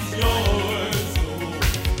have is yours. Oh,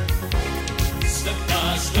 step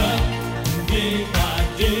by step, day by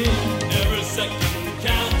day, every second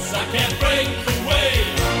counts. I can't break away.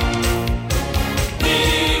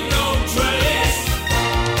 Leave no trace.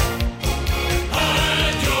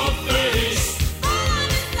 Hide your face.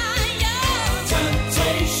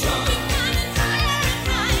 Temptation.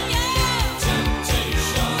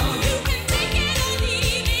 Temptation. You can take it or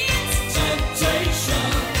leave it. Temptation.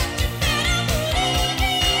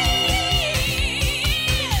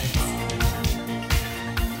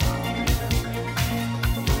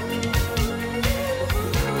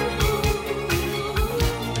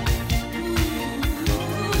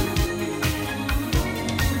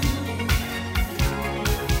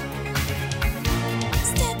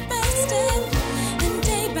 Step by step and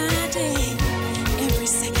day by day, every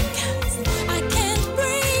second counts. I can't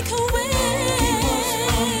break away.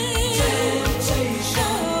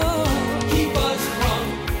 Keep us from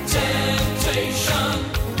temptation.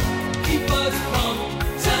 Keep us from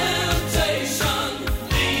temptation.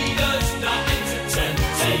 Lead us not into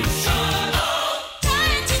temptation.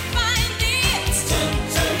 Trying to find it.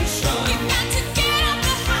 Temptation. You got to get up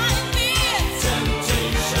behind it.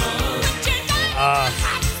 Temptation.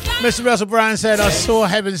 Mr. Russell Brand said, I saw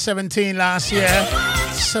Heaven 17 last year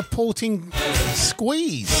supporting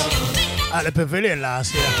Squeeze at the Pavilion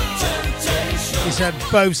last year. He said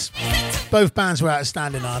both bands were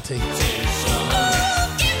outstanding, RT.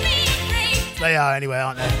 They are anyway,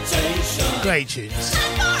 aren't they? Great tunes.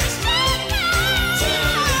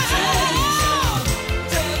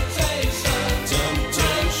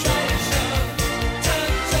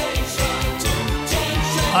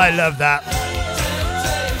 I love that.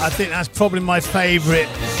 I think that's probably my favourite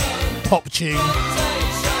pop tune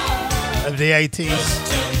of the 80s.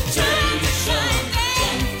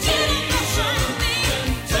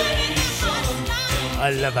 I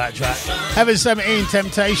love that track. Heaven 17,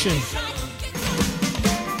 Temptation.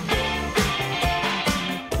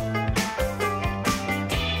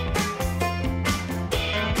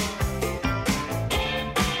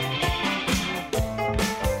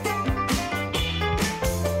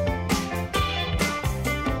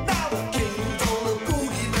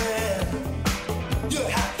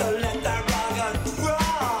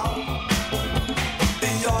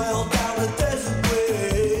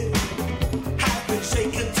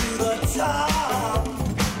 Shaken to the top.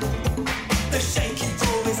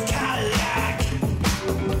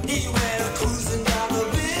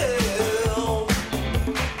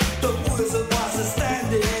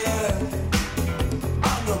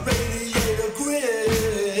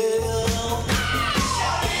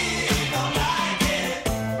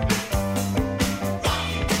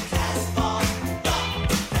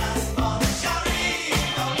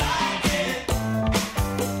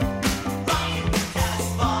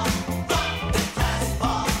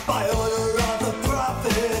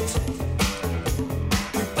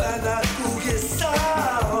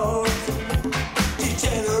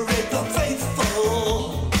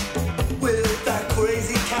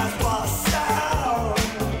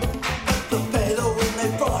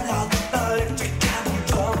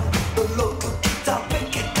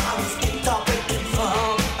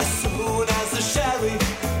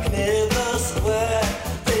 swear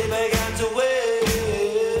they began to wait.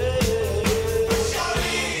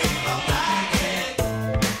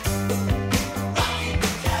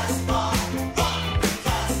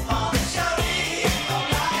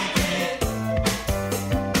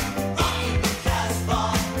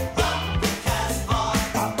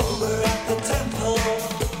 Over at the temple,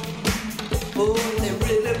 oh, they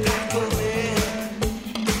really people there.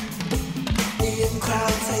 The in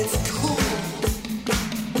crowd say it's cool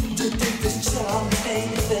to dig this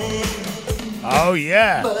champagne thing. Oh,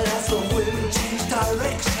 yeah. But as the wind changed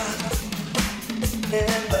direction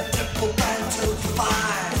and the temple began to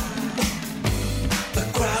fire, the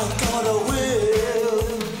crowd got a will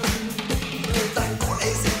with that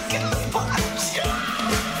crazy killer punch.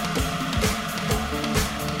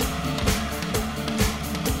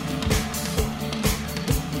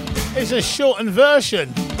 It's a shortened version.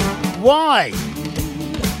 Why?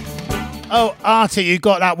 Oh, Artie, you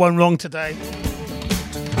got that one wrong today.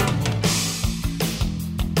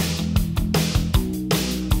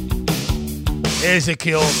 Here's a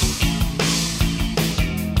Cure.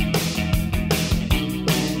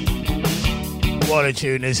 What a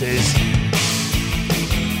tune this is.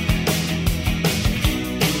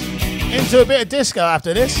 Into a bit of disco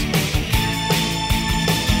after this.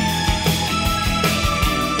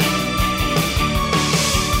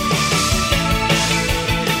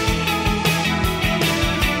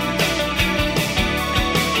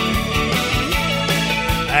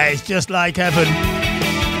 Hey, it's just like heaven.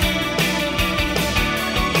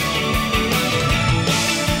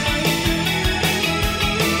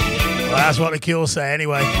 Well, that's what the Cure say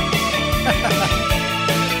anyway. Show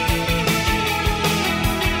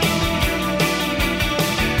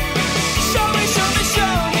me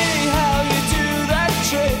how you do that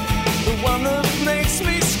trick. The one that makes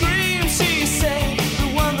me scream, she said. The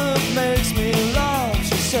one that makes me laugh,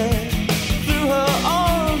 she said. Threw her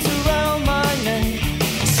arms around my neck.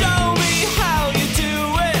 Show me how you do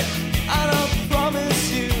it, and I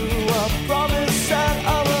promise that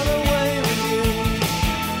I'll run away with you.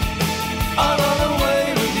 I'll run away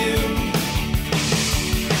with you.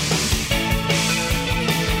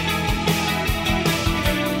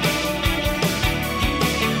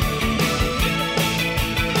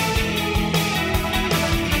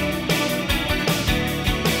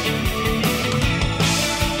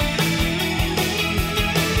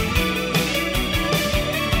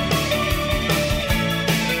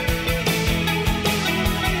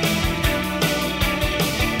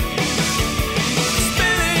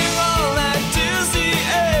 Spinning on that dizzy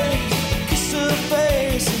edge, kissed her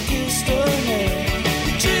face and kissed her head.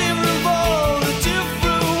 Dreamed of all the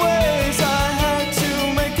different ways I had to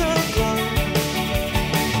make her glow.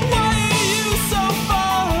 Why are you so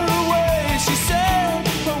far away? She said,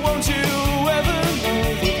 but won't you ever know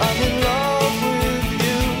that I'm in love with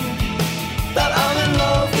you? That I'm in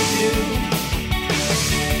love with you.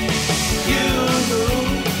 You,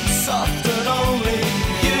 soft and only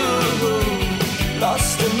you,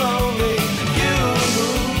 lost and lonely you,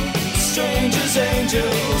 strangers,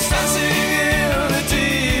 angels, dancing in the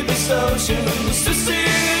deepest oceans, twisting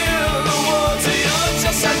in the water. You're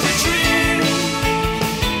just like a dream,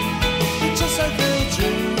 you're just like a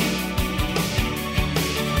dream.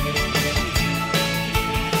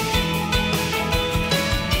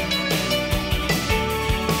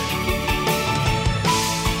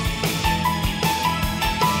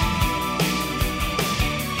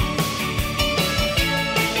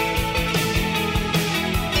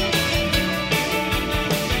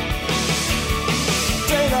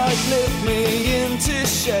 Daylight lit me into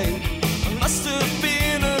shape. I must have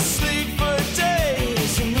been asleep for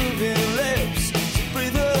days. And moving lips to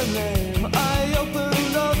breathe her name. I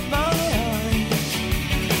opened up my eyes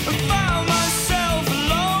and found myself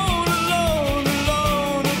alone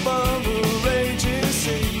above a raging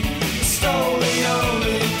sea. Stole the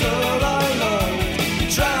only girl I loved,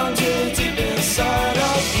 drowned her deep inside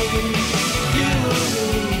of me. You,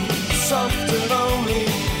 soft and lonely,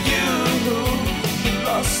 you,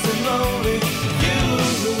 lost and lonely, you,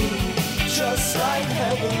 just like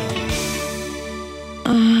heaven.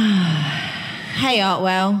 Hey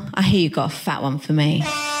Artwell, I hear you got a fat one for me.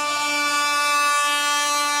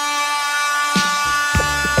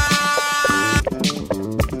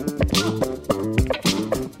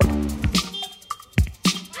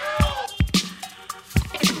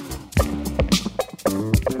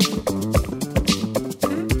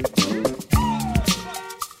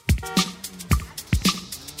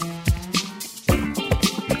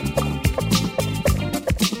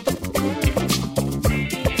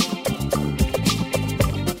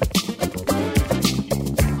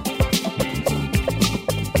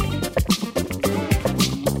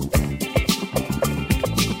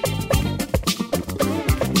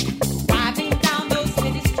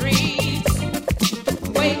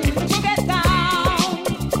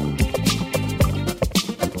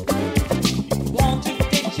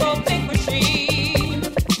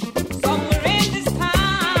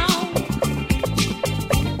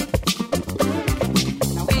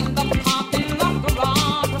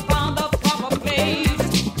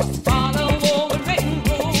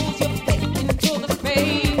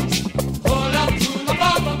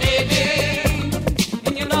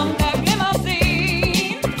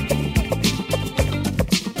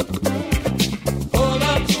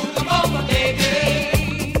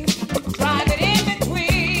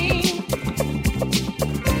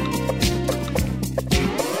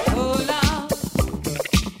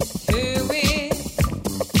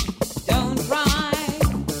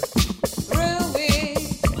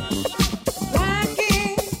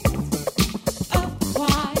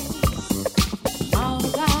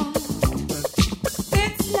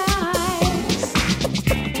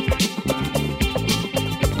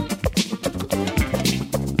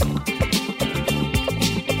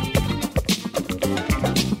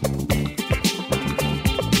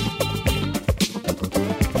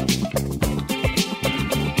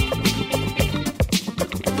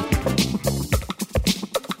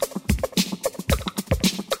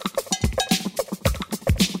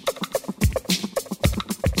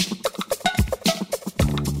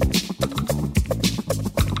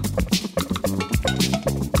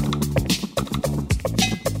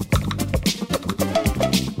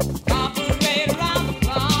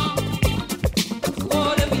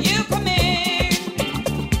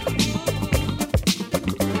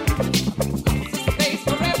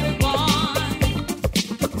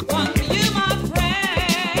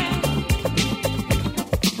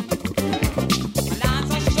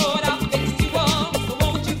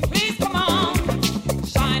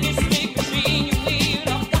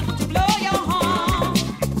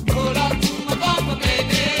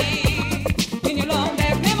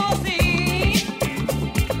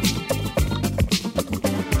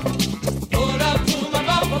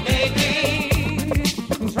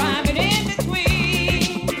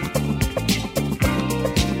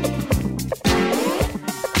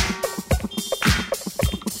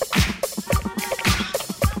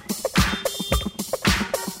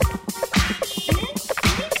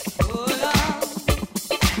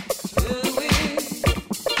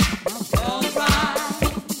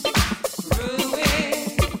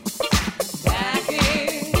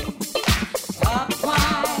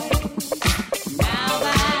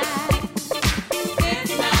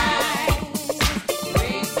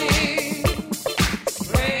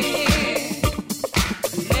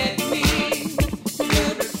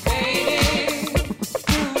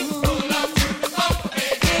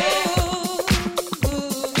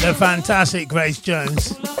 The fantastic Grace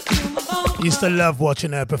Jones. Used to love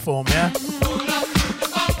watching her perform, yeah?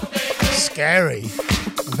 Scary.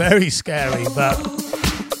 Very scary, but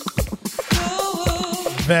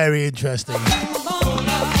very interesting.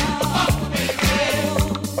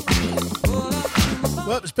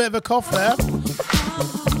 Whoops, bit of a cough there.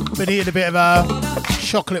 Been eating a bit of a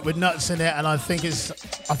chocolate with nuts in it, and I think it's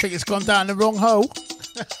gone down the wrong hole.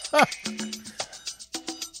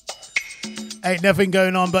 Ain't nothing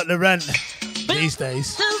going on but the rent these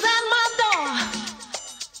days.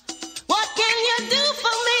 What can you do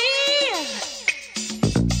for me?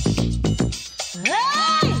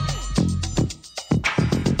 Hey!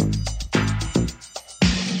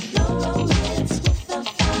 No romance without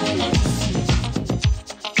finance.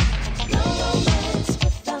 No romance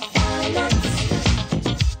without finance.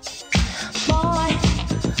 Boy,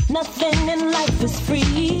 nothing in life is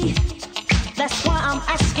free. That's why I'm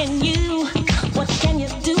asking you, what can you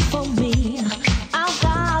do for me? I've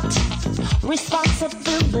got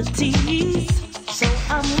responsibilities, so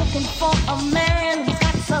I'm looking for a man who's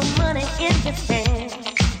got some money in his hand.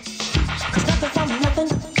 'Cause nothing from nothing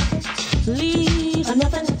leaves a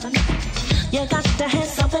nothing. You got to have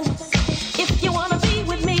something if you wanna be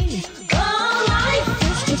with me. Oh, life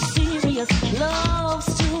is too serious, love's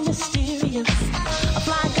too mysterious. A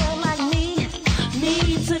fly girl like me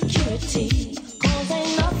needs security. 'Cause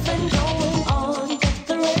ain't nothing going on but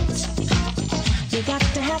the rent. You got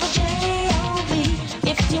to have a J.O.B.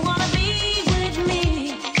 if you wanna be with me.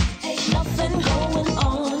 Ain't nothing going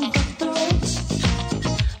on but the rent.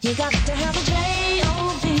 You got to have a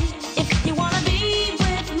J.O.B. if you wanna be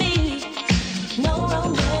with me. No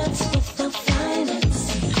romance without finance.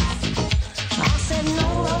 I said no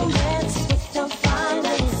romance without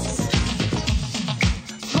finance.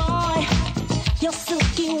 Boy, your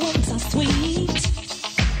silky words are sweet,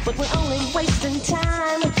 but we're only wasting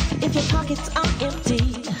time if your pockets are empty.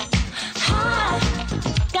 I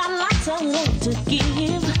got lots of love to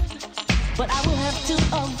give, but I will have to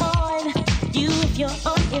avoid you if you're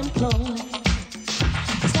unemployed.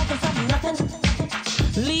 'Cause nothing from nothing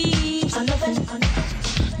leaves a nothing.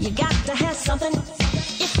 You got to have something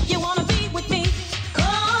if you wanna be with me.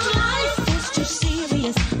 'Cause life is too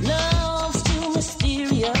serious, love's too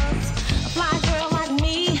mysterious. A fly girl like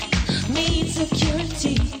me needs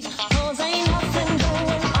security. 'Cause ain't nothing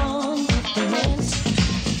going on but the rent.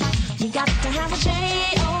 You got to have a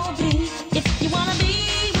J.O.B. if you wanna be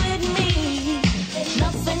with me. Ain't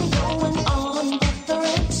nothing going on but the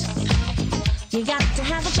rent. You got to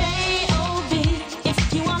have a J.O.B. if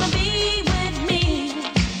you wanna be with me.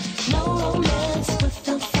 No romance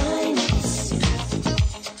without finance.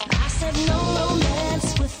 I said no romance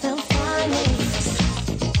without finance.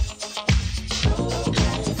 No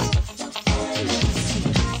romance without finance.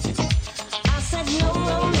 I said no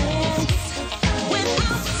romance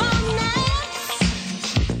without finance.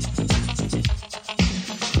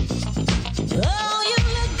 Oh, you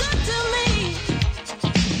look good to me.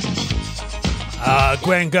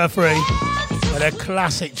 Gwen Guthrie with a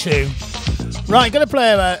classic tune. Right, going to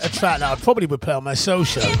play a track that I probably would play on my soul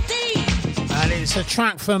show. And it's a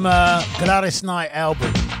track from Gladys Knight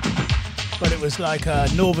album. But it was like a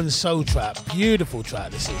Northern Soul track. Beautiful track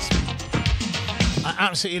this is. I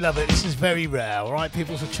absolutely love it. This is very rare, alright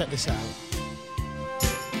people, so check this out.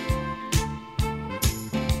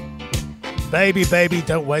 Baby, baby,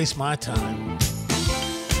 don't waste my time.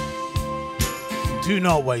 Do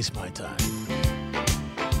not waste my time.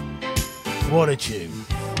 What a tune.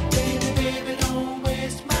 Baby, baby, don't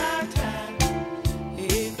waste my time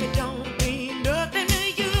if it don't mean nothing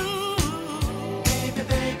to you. Baby,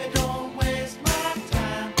 baby, don't waste my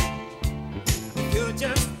time if you're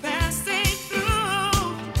just passing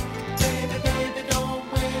through. Baby, baby, don't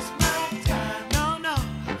waste my time. No, no,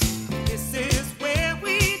 this is where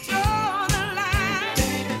we draw the line.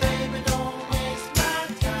 Baby, baby, don't waste my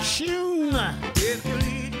time. Tune. If you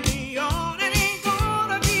lead me on, it ain't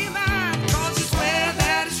gonna be mine. 'Cause you swear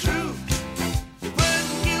that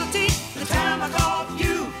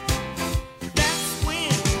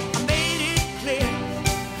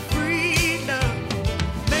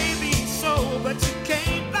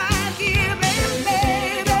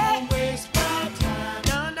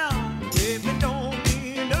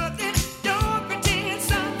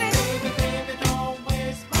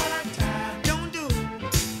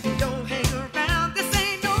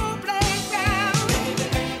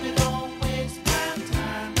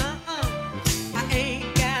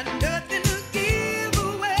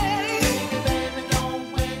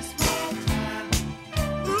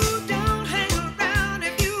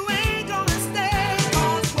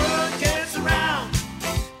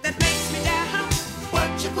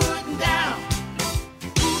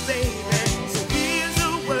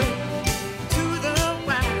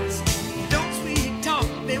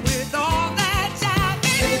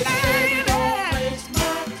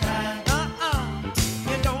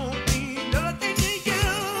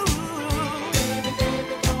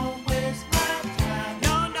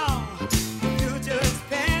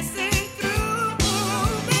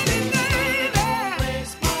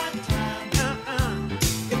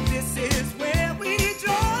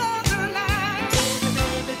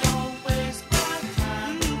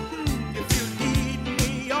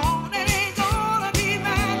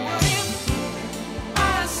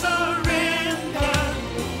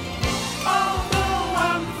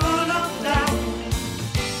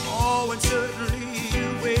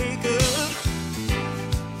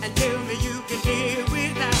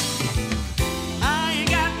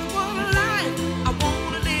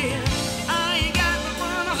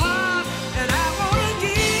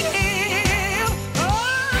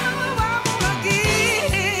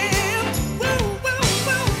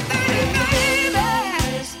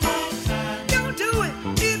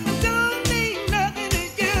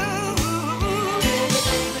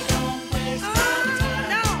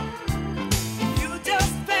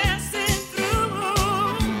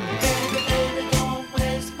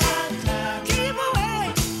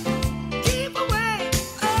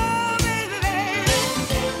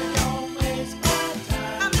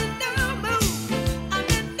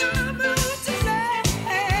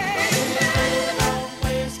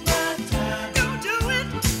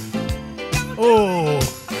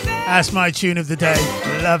That's my tune of the day.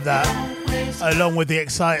 Love that. Along with the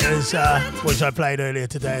Exciters, which I played earlier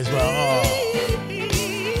today as well. Oh.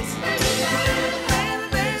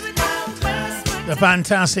 The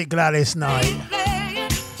fantastic Gladys Knight.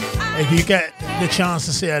 If you get the chance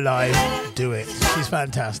to see her live, do it. She's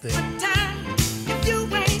fantastic.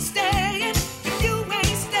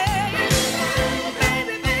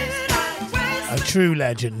 A true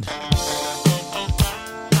legend.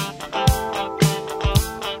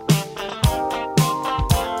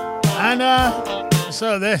 And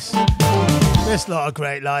so this lot are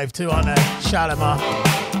great live too, aren't they? Shalimar.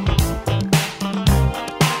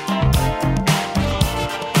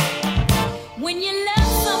 When you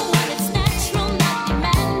love someone, it's natural, not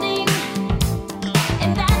demanding.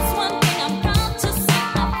 And that's one thing I'm proud to say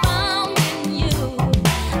I found in you.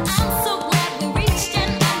 I'm so glad we reached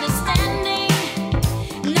an understanding.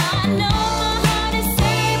 Now I know my heart is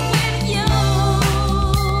safe with you.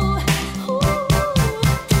 Ooh.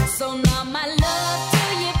 So now my love to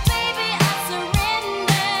you, baby, I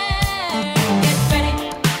surrender. Get ready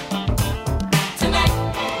tonight.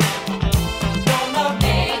 Gonna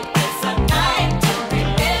make this a night to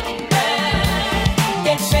remember.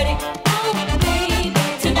 Get ready, oh baby,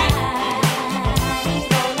 tonight.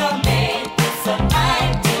 Gonna make this a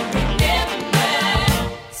night to remember.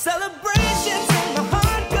 Celebrations in my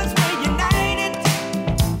heart 'cause we're united.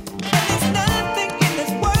 And there's nothing in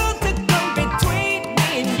this world to come between me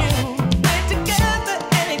and you. We're together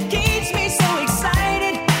and it keeps me so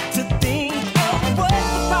excited to think of what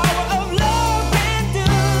the power of love can do.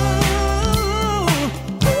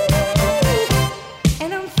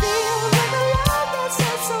 And I'm filled with a love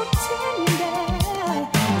that's so tender.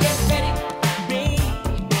 Get ready, baby,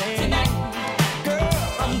 tonight. Girl,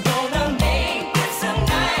 I'm gonna make this a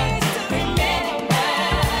night to remember.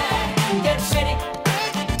 Get ready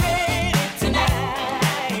tonight.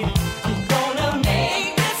 I'm gonna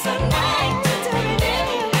make this a night to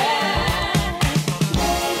remember.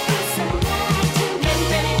 Make this a night to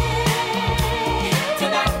remember.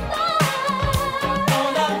 Tonight. I'm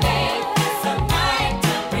gonna make this a night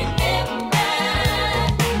to remember.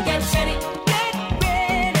 Get ready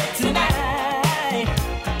tonight.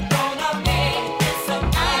 Gonna make this a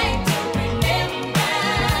night to remember.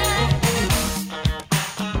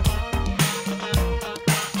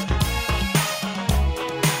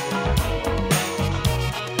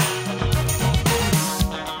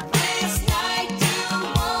 This night you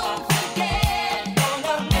won't forget.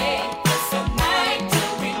 Gonna make this a night to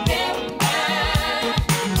remember.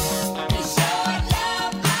 It's your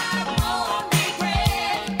love I won't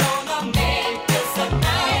regret. Gonna make this a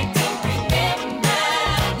night to remember.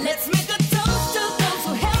 Let's make a toast to those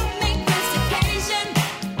who helped make this occasion.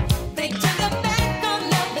 They turned their back on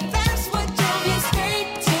love, but that's what drove you straight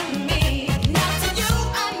to me. Now to you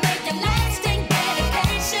I make a lasting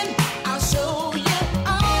dedication. I'll show you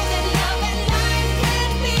all that love and life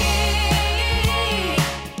can be.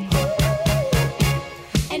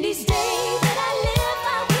 And each day that I live,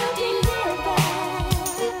 I will deliver.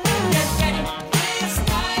 Get ready, this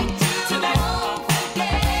night you won't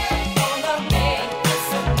forget. Gonna make this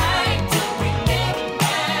a night to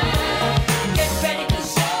remember. Get ready,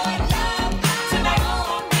 'cause your love tonight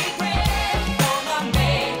won't regret. Gonna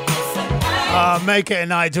make this a night. Make it a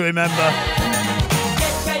night to remember.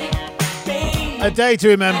 Get ready, baby. A day to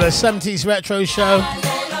remember. 70s retro show.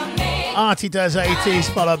 Gonna make Artie does 80s,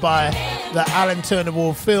 followed by the Alan Turner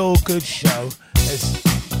Wall Feel Good show. It's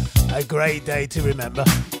a great day to remember.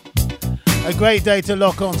 A great day to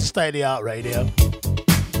lock on to State of the Art Radio.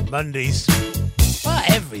 Mondays. Well,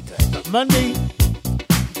 every day, but Monday.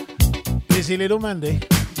 Busy little Monday.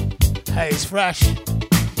 Hey, it's fresh.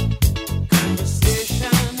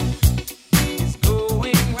 conversation is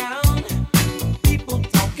going round. People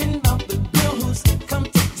talking about the girl who's come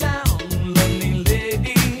to town. Lovely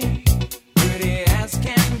lady, pretty as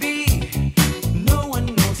can be. No one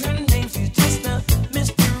knows her name, she's just a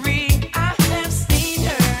mystery. I have seen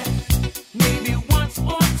her maybe once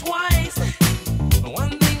or twice.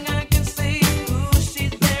 One thing I can say, ooh,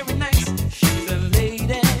 she's very nice. She's a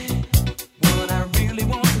lady. What I really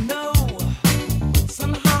want to know,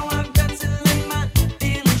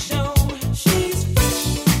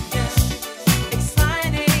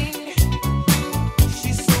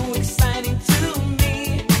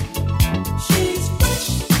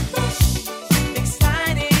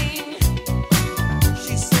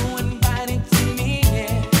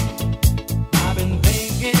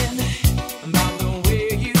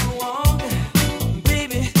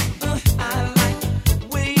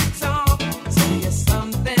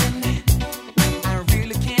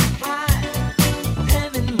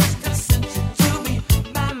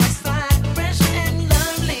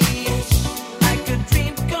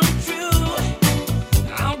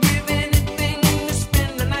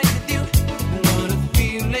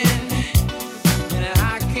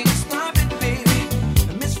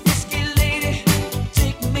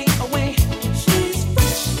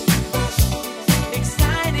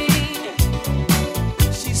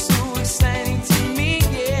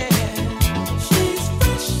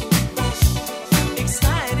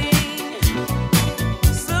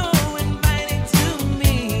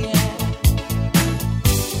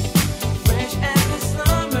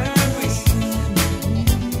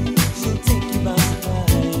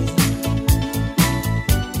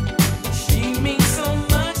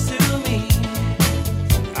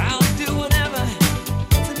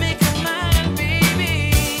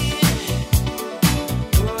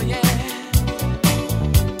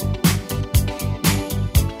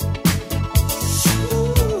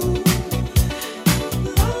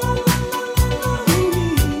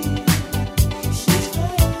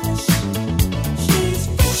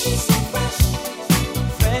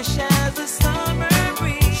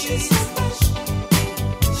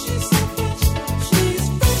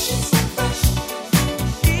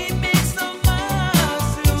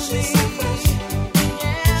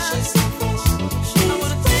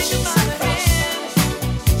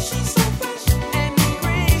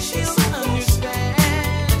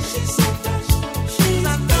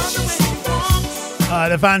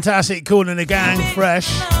 The fantastic Kool and the Gang, Fresh.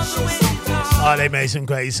 Oh, they made some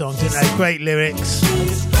great songs, didn't they? Great lyrics,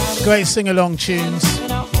 great sing-along tunes,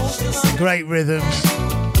 great rhythms.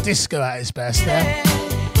 Disco at its best there.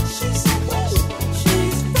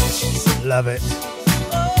 Love it.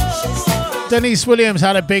 Denise Williams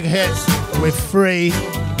had a big hit with Free,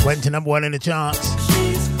 went to #1 in the charts.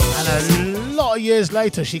 And a lot of years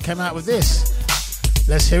later, she came out with this.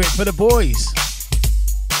 Let's hear it for the boys.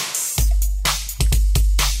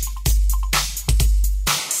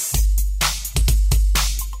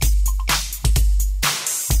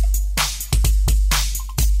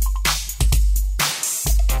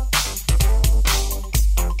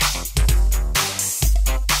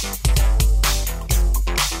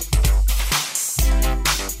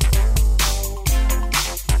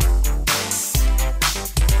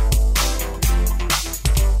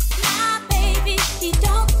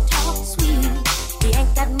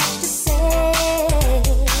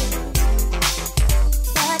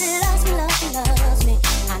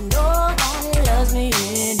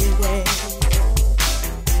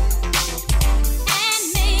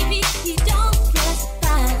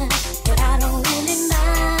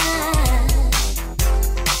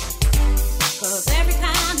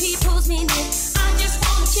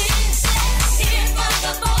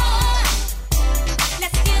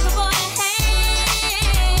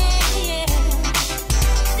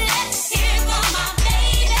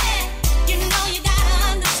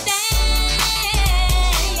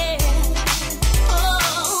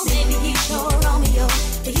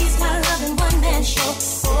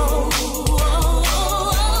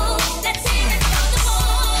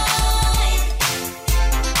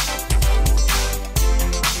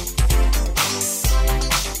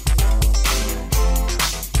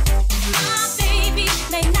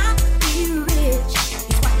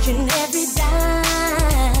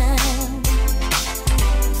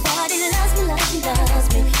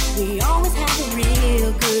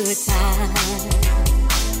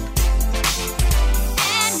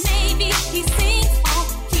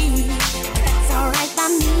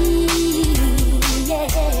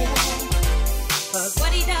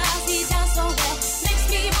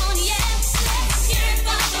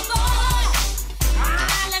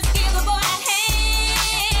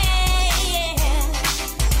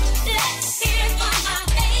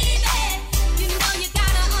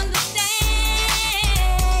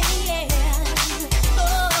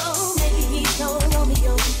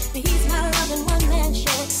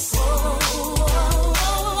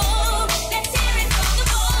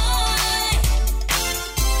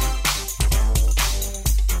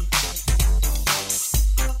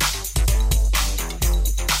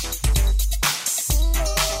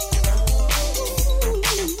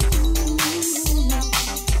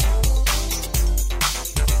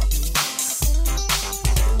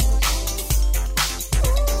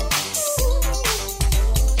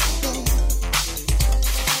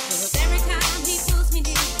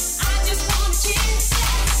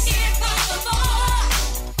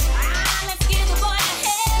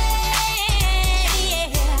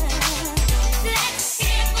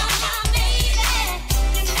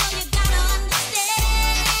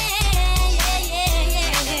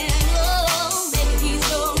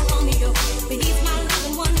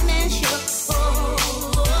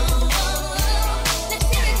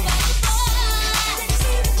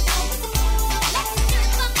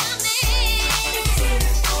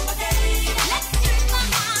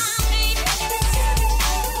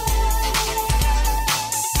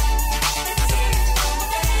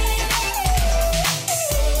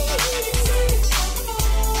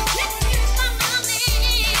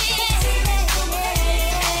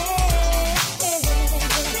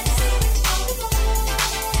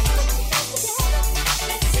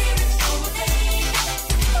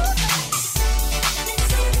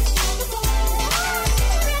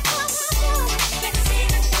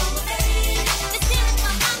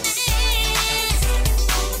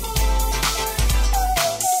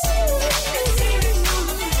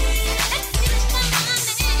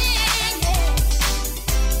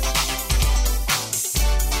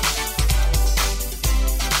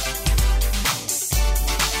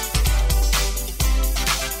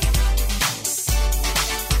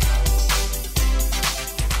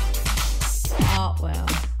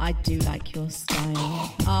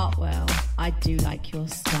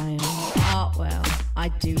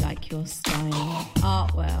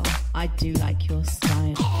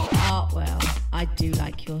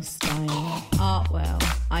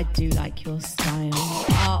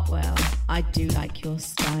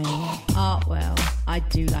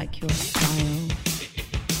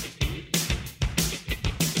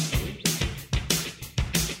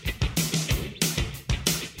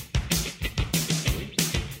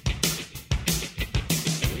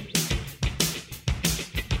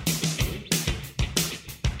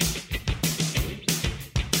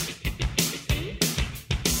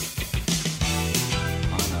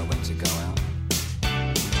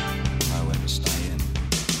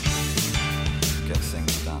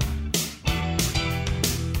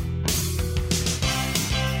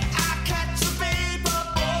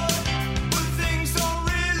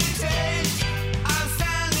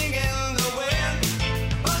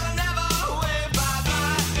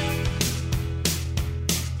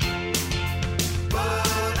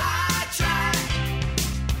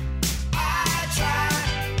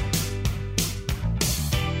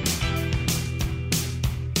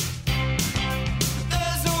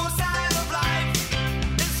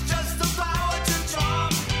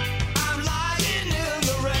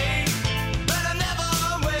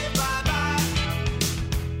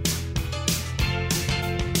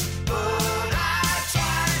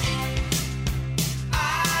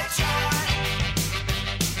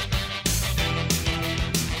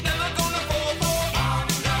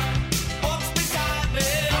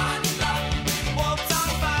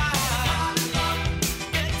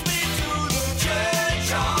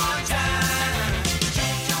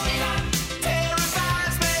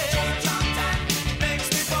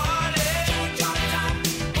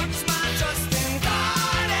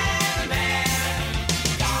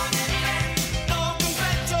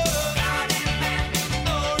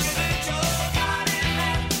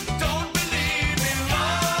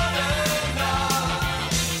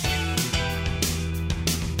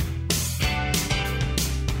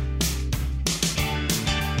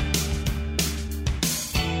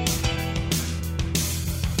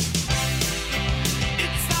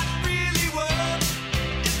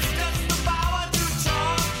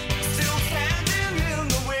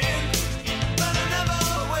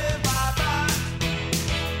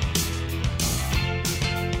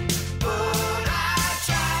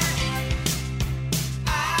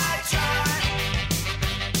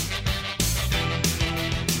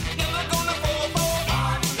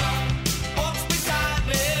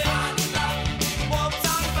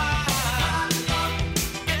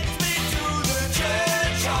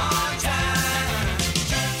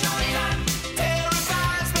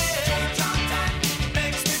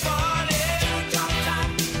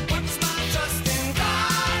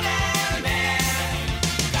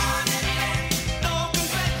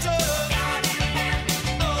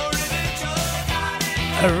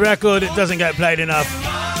 A record that doesn't get played enough.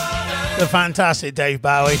 The fantastic Dave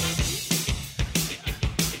Bowie.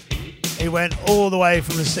 He went all the way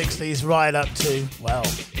from the 60s right up to, well,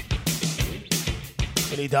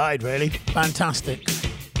 till he died, really. Fantastic.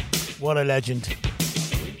 What a legend.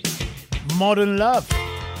 Modern Love.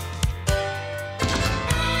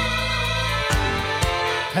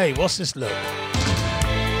 Hey, what's this look?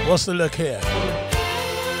 What's the look here?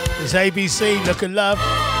 It's ABC, Look at Love.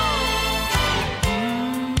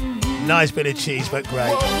 Nice bit of cheese, but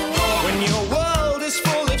great. When your world is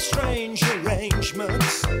full of strange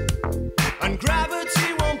arrangements and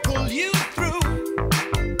gravity won't pull you through,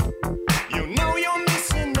 you know you're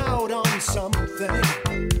missing out on something.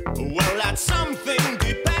 Well, that something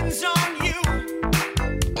depends on you.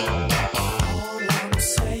 All I'm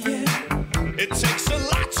saying, it takes a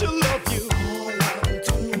lot to love you. All I'm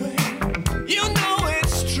doing, you know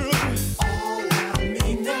it's true. All I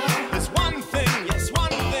mean now is one thing, yes, one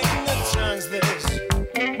thing that turns this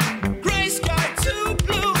gray sky to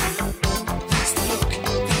blue. That's the look,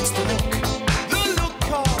 that's the look, the look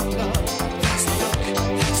of love. That's the look,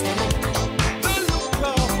 that's the look, the look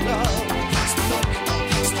of love. That's the look,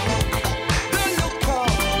 that's the look, the look of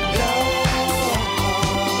love.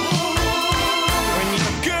 When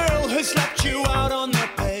your girl has left you out on the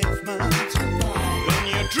pavement, when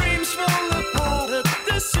your dreams fall apart at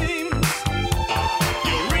the seams,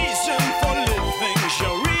 your reason for living,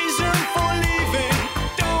 your reason for leaving,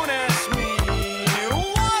 don't ask me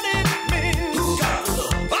what it means.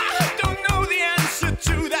 I don't know the answer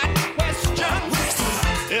to that question.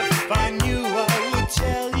 If I knew, I would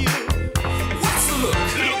tell you. What's the look?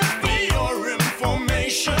 Look for your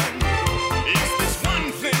information. Is this one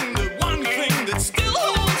thing, the one thing that still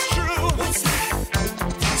holds true? What's that?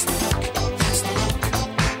 That's the look, that's the look,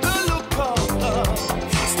 the look of love.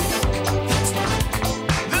 That's the look, that's the look,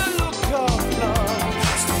 the look of love.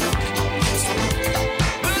 That's the look,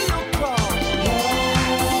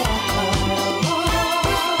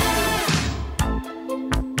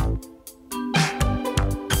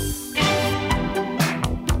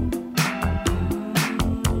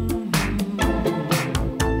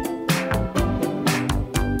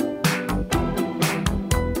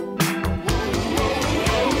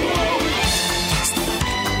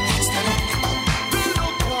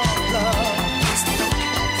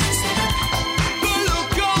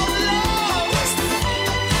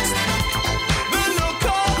 that's the look, the look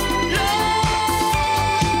of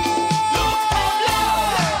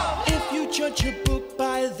If you judge a book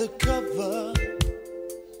by the cover,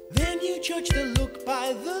 then you judge the look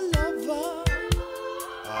by the lover.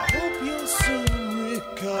 I hope you'll soon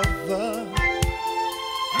recover.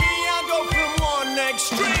 Me, I go from one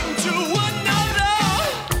extreme to another.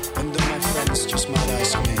 And then my friends just might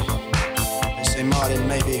ask me, they say, Martin,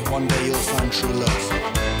 maybe one day you'll find true love.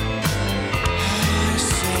 I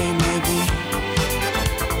say maybe,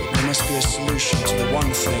 but there must be a solution to the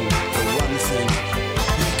one thing we can find.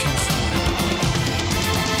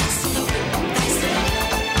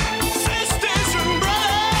 Sisters and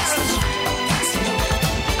brothers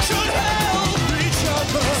should help each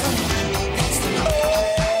other.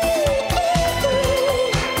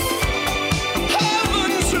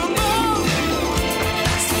 Heavens above,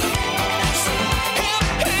 hip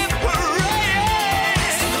hip hooray!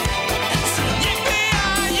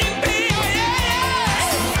 Yippee-yi, yippee-yi-yi!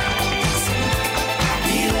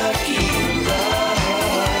 Be lucky in love.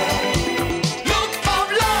 Look of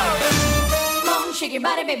love. Come on, shake your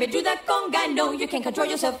body, baby, do that conga. No, you can't control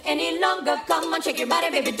yourself any longer. Come on, shake your body,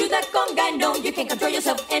 baby, do that conga. No, you can't control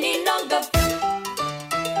yourself any longer.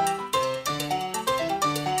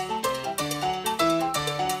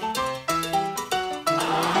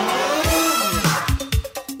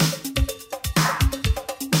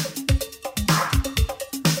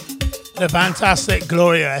 The fantastic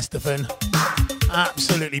Gloria Estefan.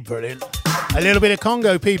 Absolutely brilliant. A little bit of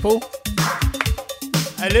Congo, people.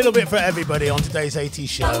 A little bit for everybody on today's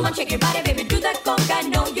 80s Come show. on, shake your body, baby, do that conga.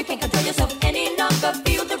 No, you can't control yourself any longer.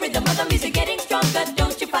 Feel the rhythm of the music getting stronger.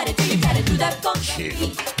 Don't you fight it till you try to do that conga.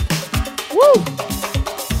 Tune. Woo!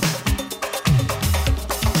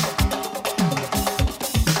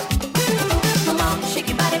 Come on, shake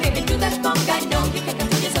your body, baby, do that conga. No, you can't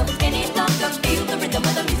control yourself any longer. Feel the rhythm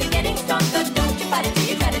of the music getting stronger. Don't you fight it till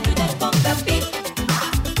you try to do that conga beat.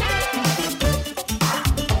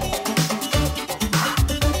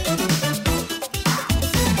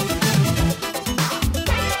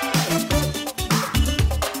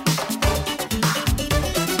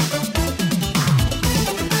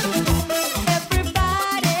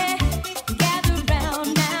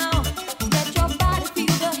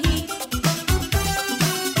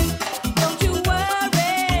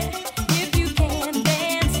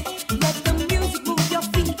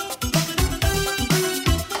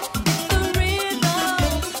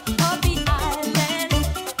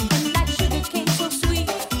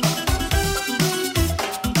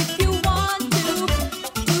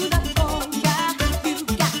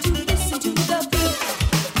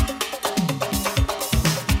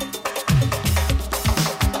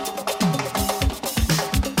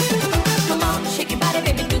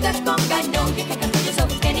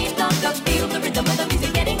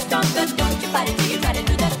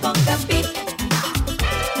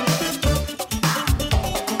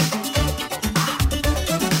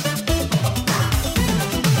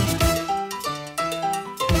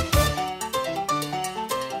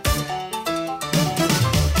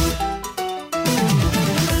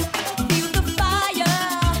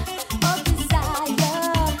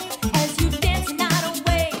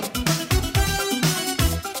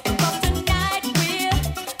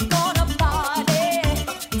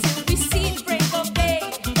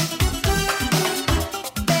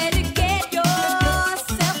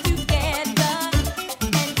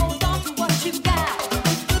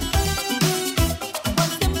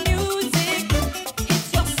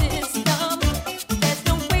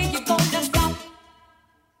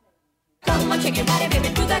 on, shake your body,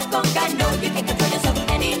 baby, do that conga. No, you can't control yourself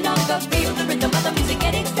any longer. Feel the rhythm of the music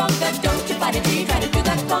getting stronger. Don't you fight it till you try to do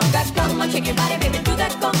that conga. Come on, shake your body, baby, do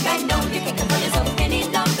that conga. No, you can't control yourself any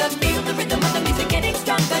longer. Feel the rhythm of the music getting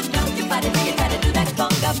stronger. Don't you fight it till you try to do that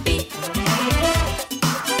conga beat.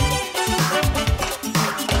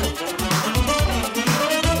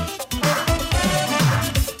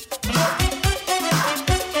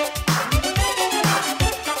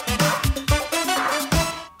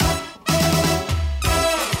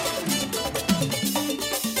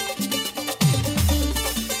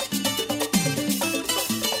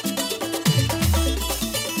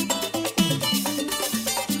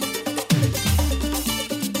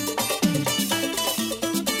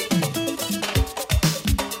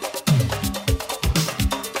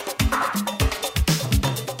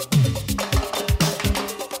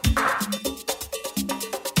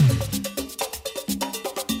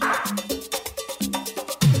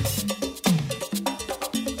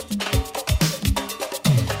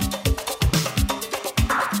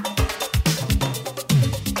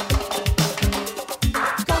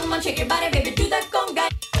 Shake your body, baby, do that conga.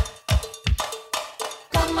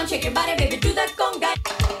 Come on, shake your body, baby, do that conga.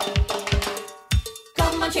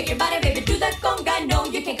 Come on, shake your body, baby, do that conga. No,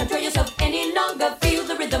 you can't control yourself any longer. Feel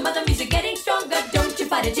the rhythm of the music getting stronger. Don't you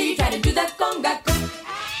fight it till you try to do that conga.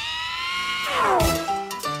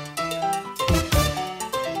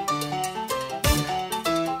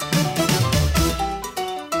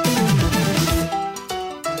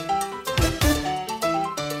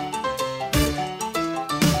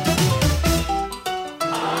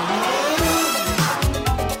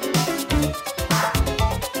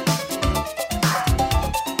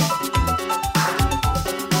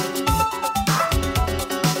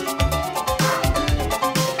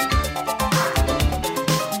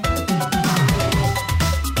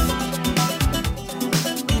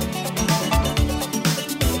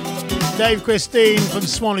 Dave Christine from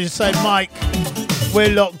Swanage said, Mike,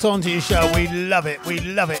 we're locked onto your show. We love it. We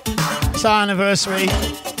love it. It's our anniversary.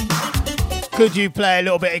 Could you play a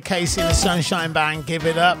little bit of Casey and the Sunshine Band? Give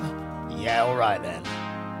it up. Yeah, all right then.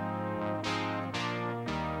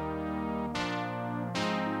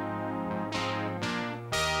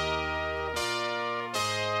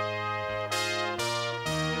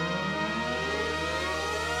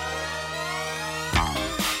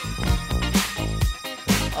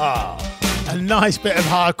 Ah, a nice bit of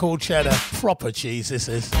hardcore cheddar. Proper cheese, this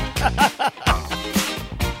is.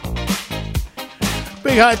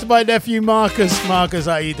 Big hi to my nephew Marcus. Marcus,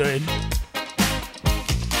 how you doing?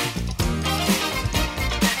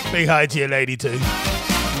 Big hi to your lady too.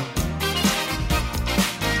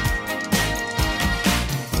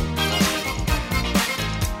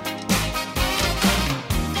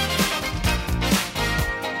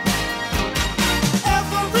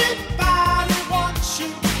 Everybody wants you.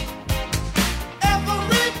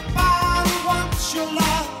 Everybody wants your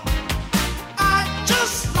love. I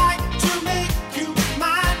just like to make you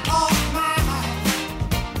mine, all mine.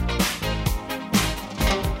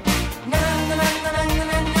 Na na na na na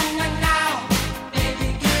na na na. Baby,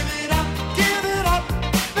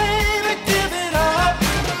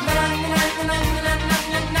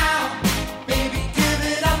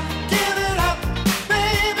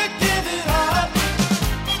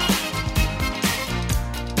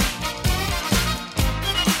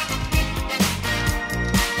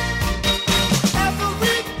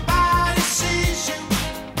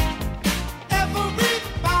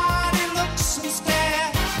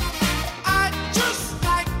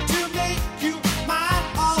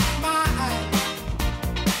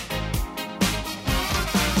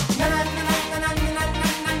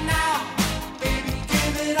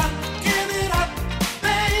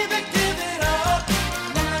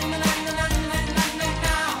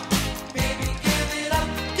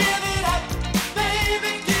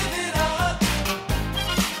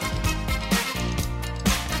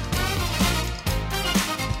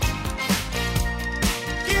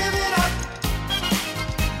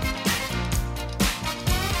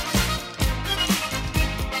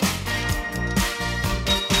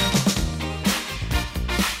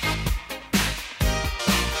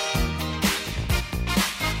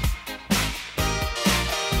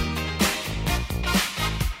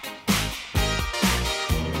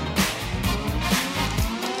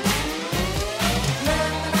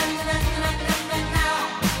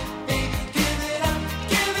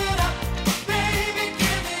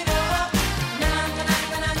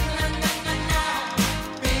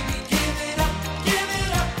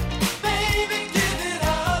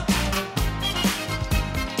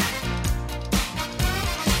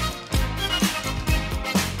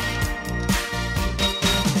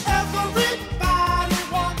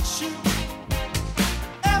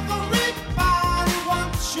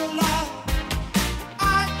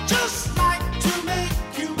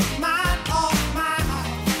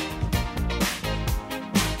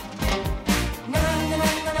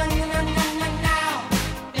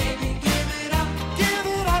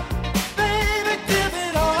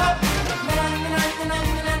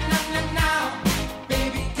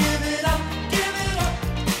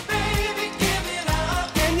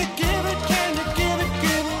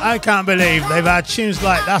 I can't believe they've had tunes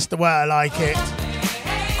like That's the Way I Like It,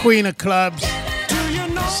 Queen of Clubs,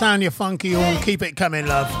 Sound Your Funky Horn, Keep It Coming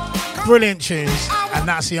Love. Brilliant tunes, and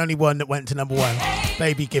that's the only one that went to number one.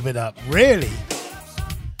 Baby Give It Up. Really?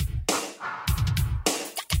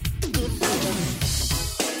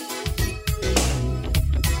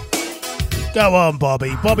 Go on,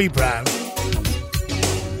 Bobby. Bobby Brown.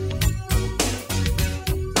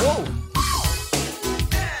 Whoa.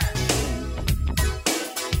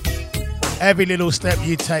 Every little step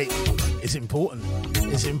you take is important.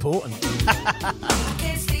 It's important.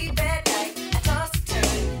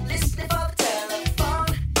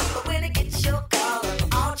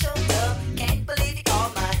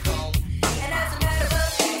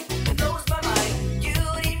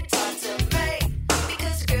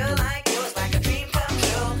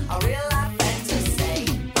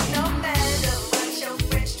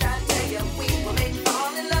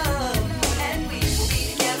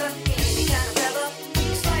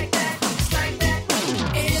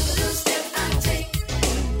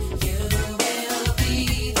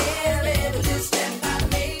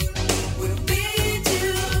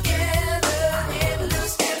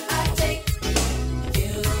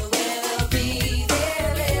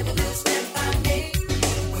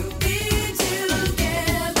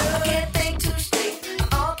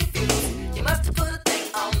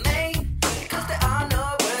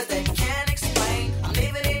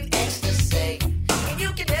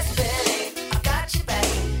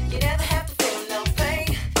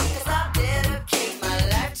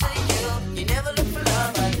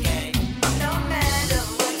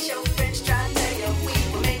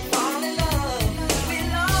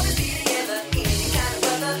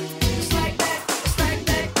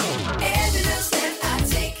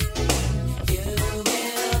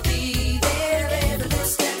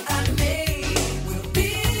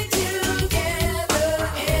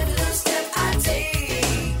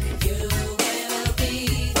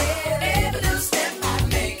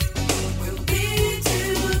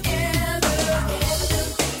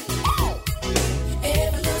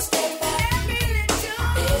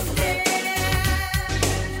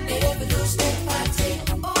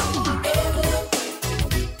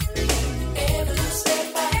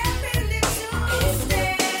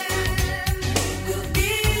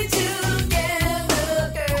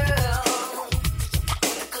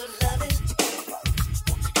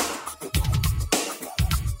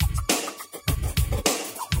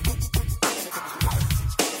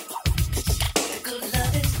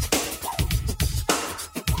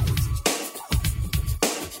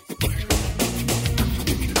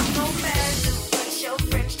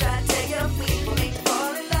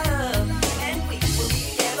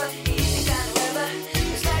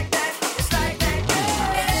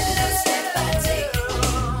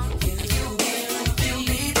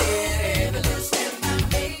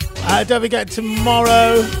 Don't forget,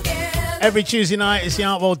 tomorrow, every Tuesday night, is the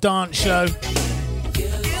Artwell Dance Show.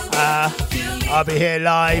 I'll be here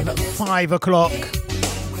live at 5 o'clock,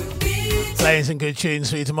 playing some good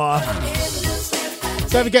tunes for you tomorrow.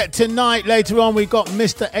 Don't forget, tonight, later on, we've got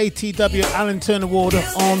Mr. ATW Alan Turner Ward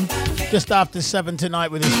on just after 7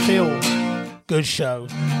 tonight with his Feel Good Show.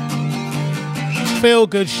 Feel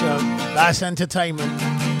Good Show. That's entertainment.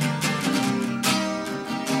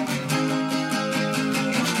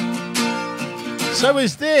 So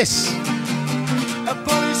is this. A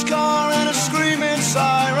police car and a screaming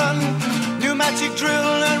siren, pneumatic drill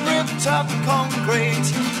and ripped up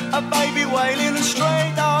concrete, a baby wailing and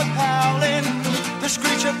stray dog howling, the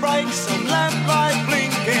screecher brakes and lamplight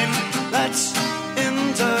blinking. That's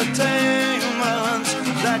entertainment.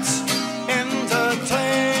 That's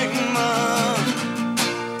entertainment.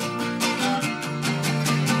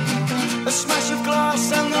 A smash of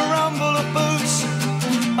glass and the rumble of boots,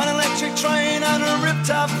 an electric train and a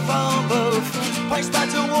ripped-up phone booth, paste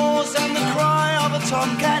batter walls and the cry of a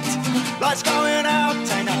tomcat, lights going out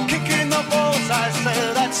and a kick in the balls. I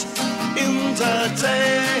say that's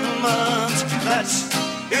entertainment. That's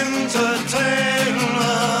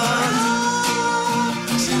entertainment.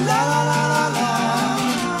 La la la la la.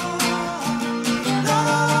 La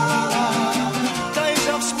la la la la. Days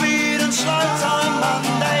of speed and slow time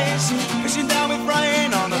Mondays, pushing down with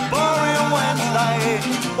rain on a boring Wednesday,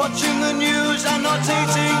 watching the news and not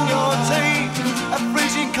eating your tea, a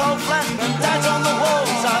freezing cold flat and dads on the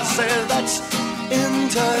walls. I said that's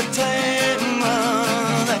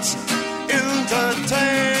entertainment. That's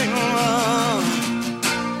entertainment.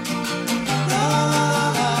 La la la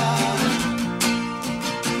la.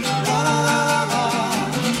 La la la la.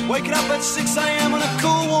 Waking up at 6 a.m. on a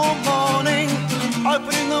cool warm morning,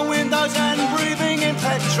 opening the windows and breathing in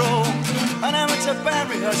petrol, an amateur a band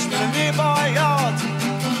rehearsal in a nearby yard.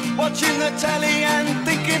 Watching the telly and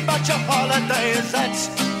thinking about your holidays. That's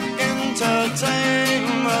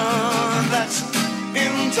entertainment. That's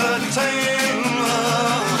entertainment.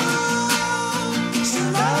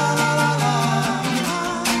 La la la la.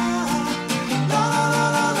 La la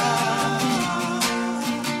la la.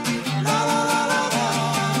 La la la la.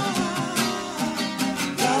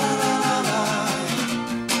 La la la la.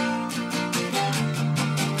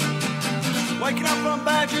 Waking up from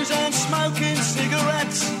badgers and smoking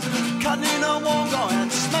cigarettes. Cutting in a warm guy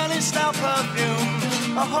and smelling stout perfume.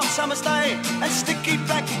 A hot summer's day and sticky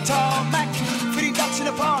black guitar. Mac feeding ducks in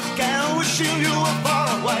a park and wishing you were far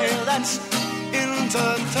away. That's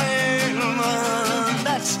entertainment.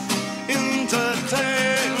 That's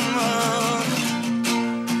entertainment.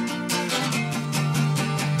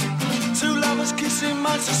 Two lovers kissing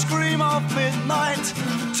makes a scream of midnight.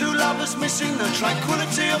 Two lovers missing the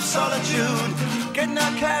tranquility of solitude. Getting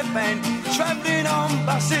a cab and travelling on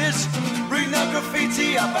buses. Reading the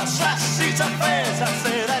graffiti about sassy affairs. I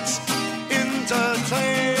say that's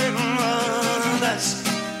entertainment. That's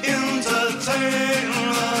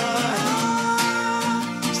entertainment.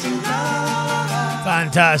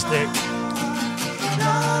 Fantastic.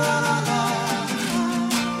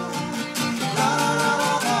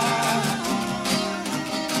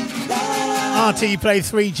 RT, you played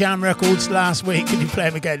 3 Jam records last week. Can you play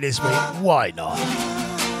them again this week? Why not?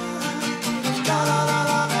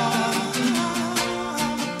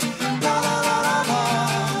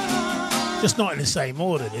 Just not in the same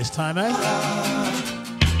order this time, eh?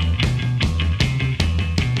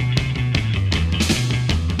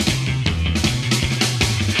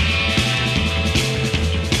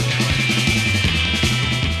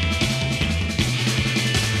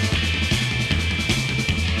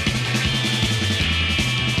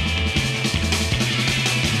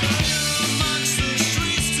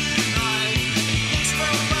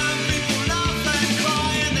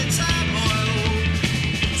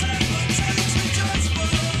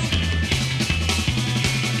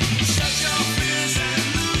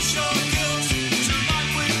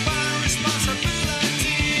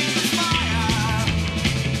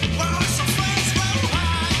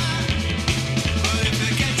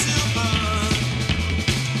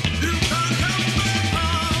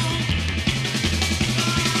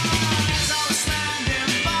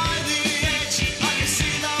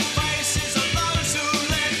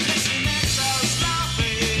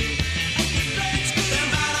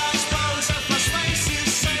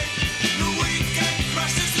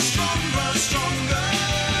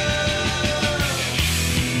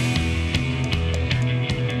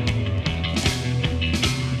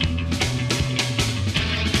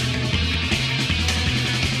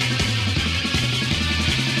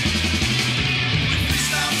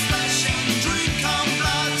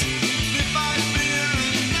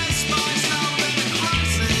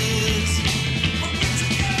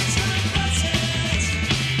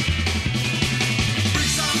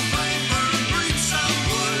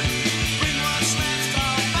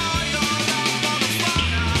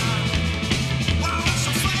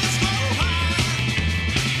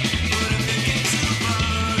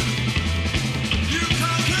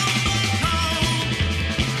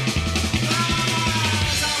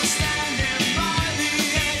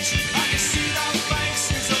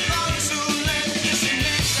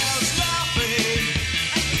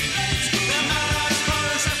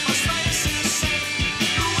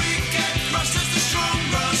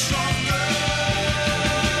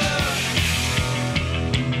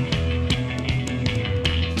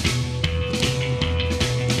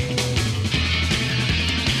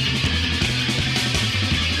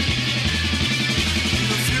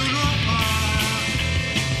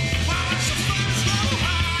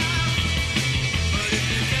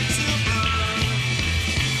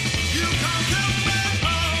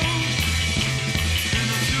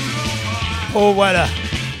 Paul Weller,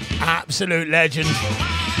 absolute legend.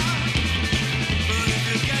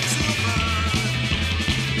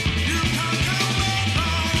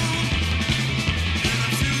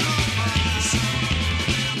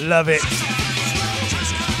 Love it.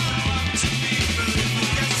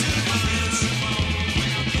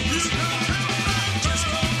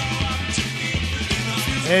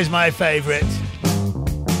 Here's my favourite.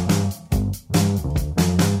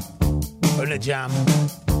 On the Jam.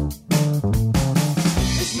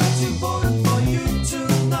 It's not important for you to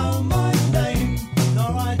know my name,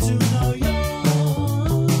 nor I to know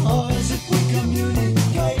yours. If we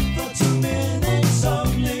communicate for 2 minutes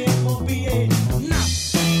only, it will be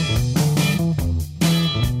enough.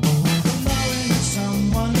 Knowing that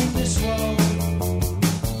someone in this world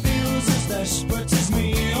feels as desperate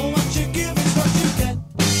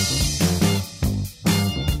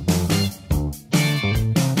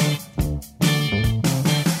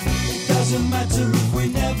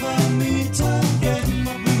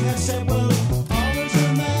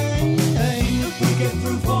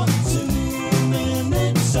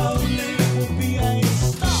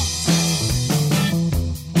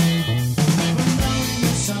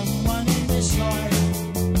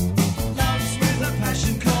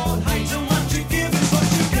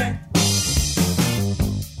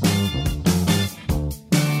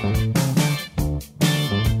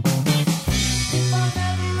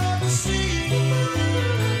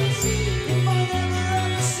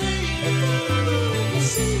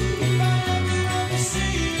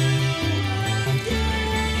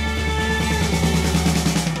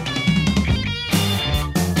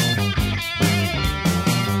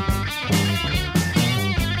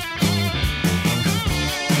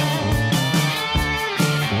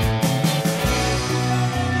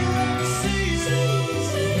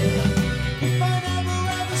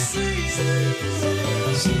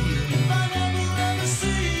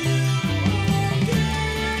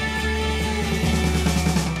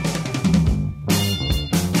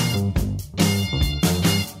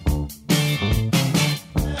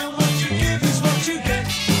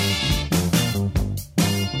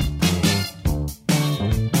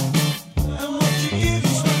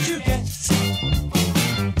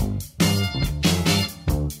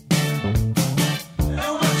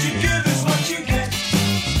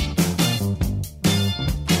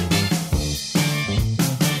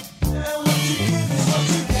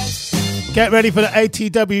Get ready for the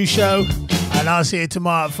ATW show, and I'll see you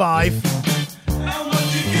tomorrow at 5.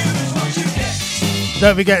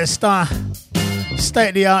 Don't forget to State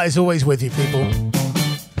of the Art is always with you, people.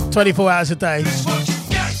 24 hours a day.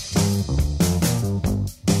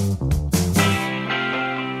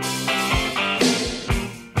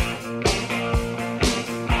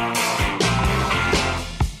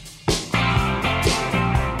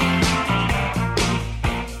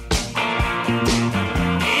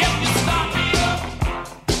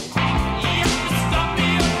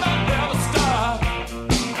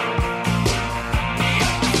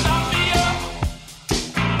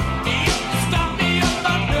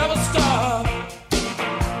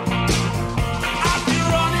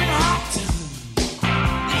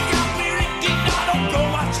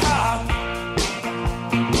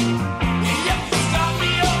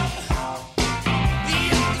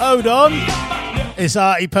 Hold on. It's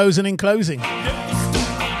Artie posing in closing.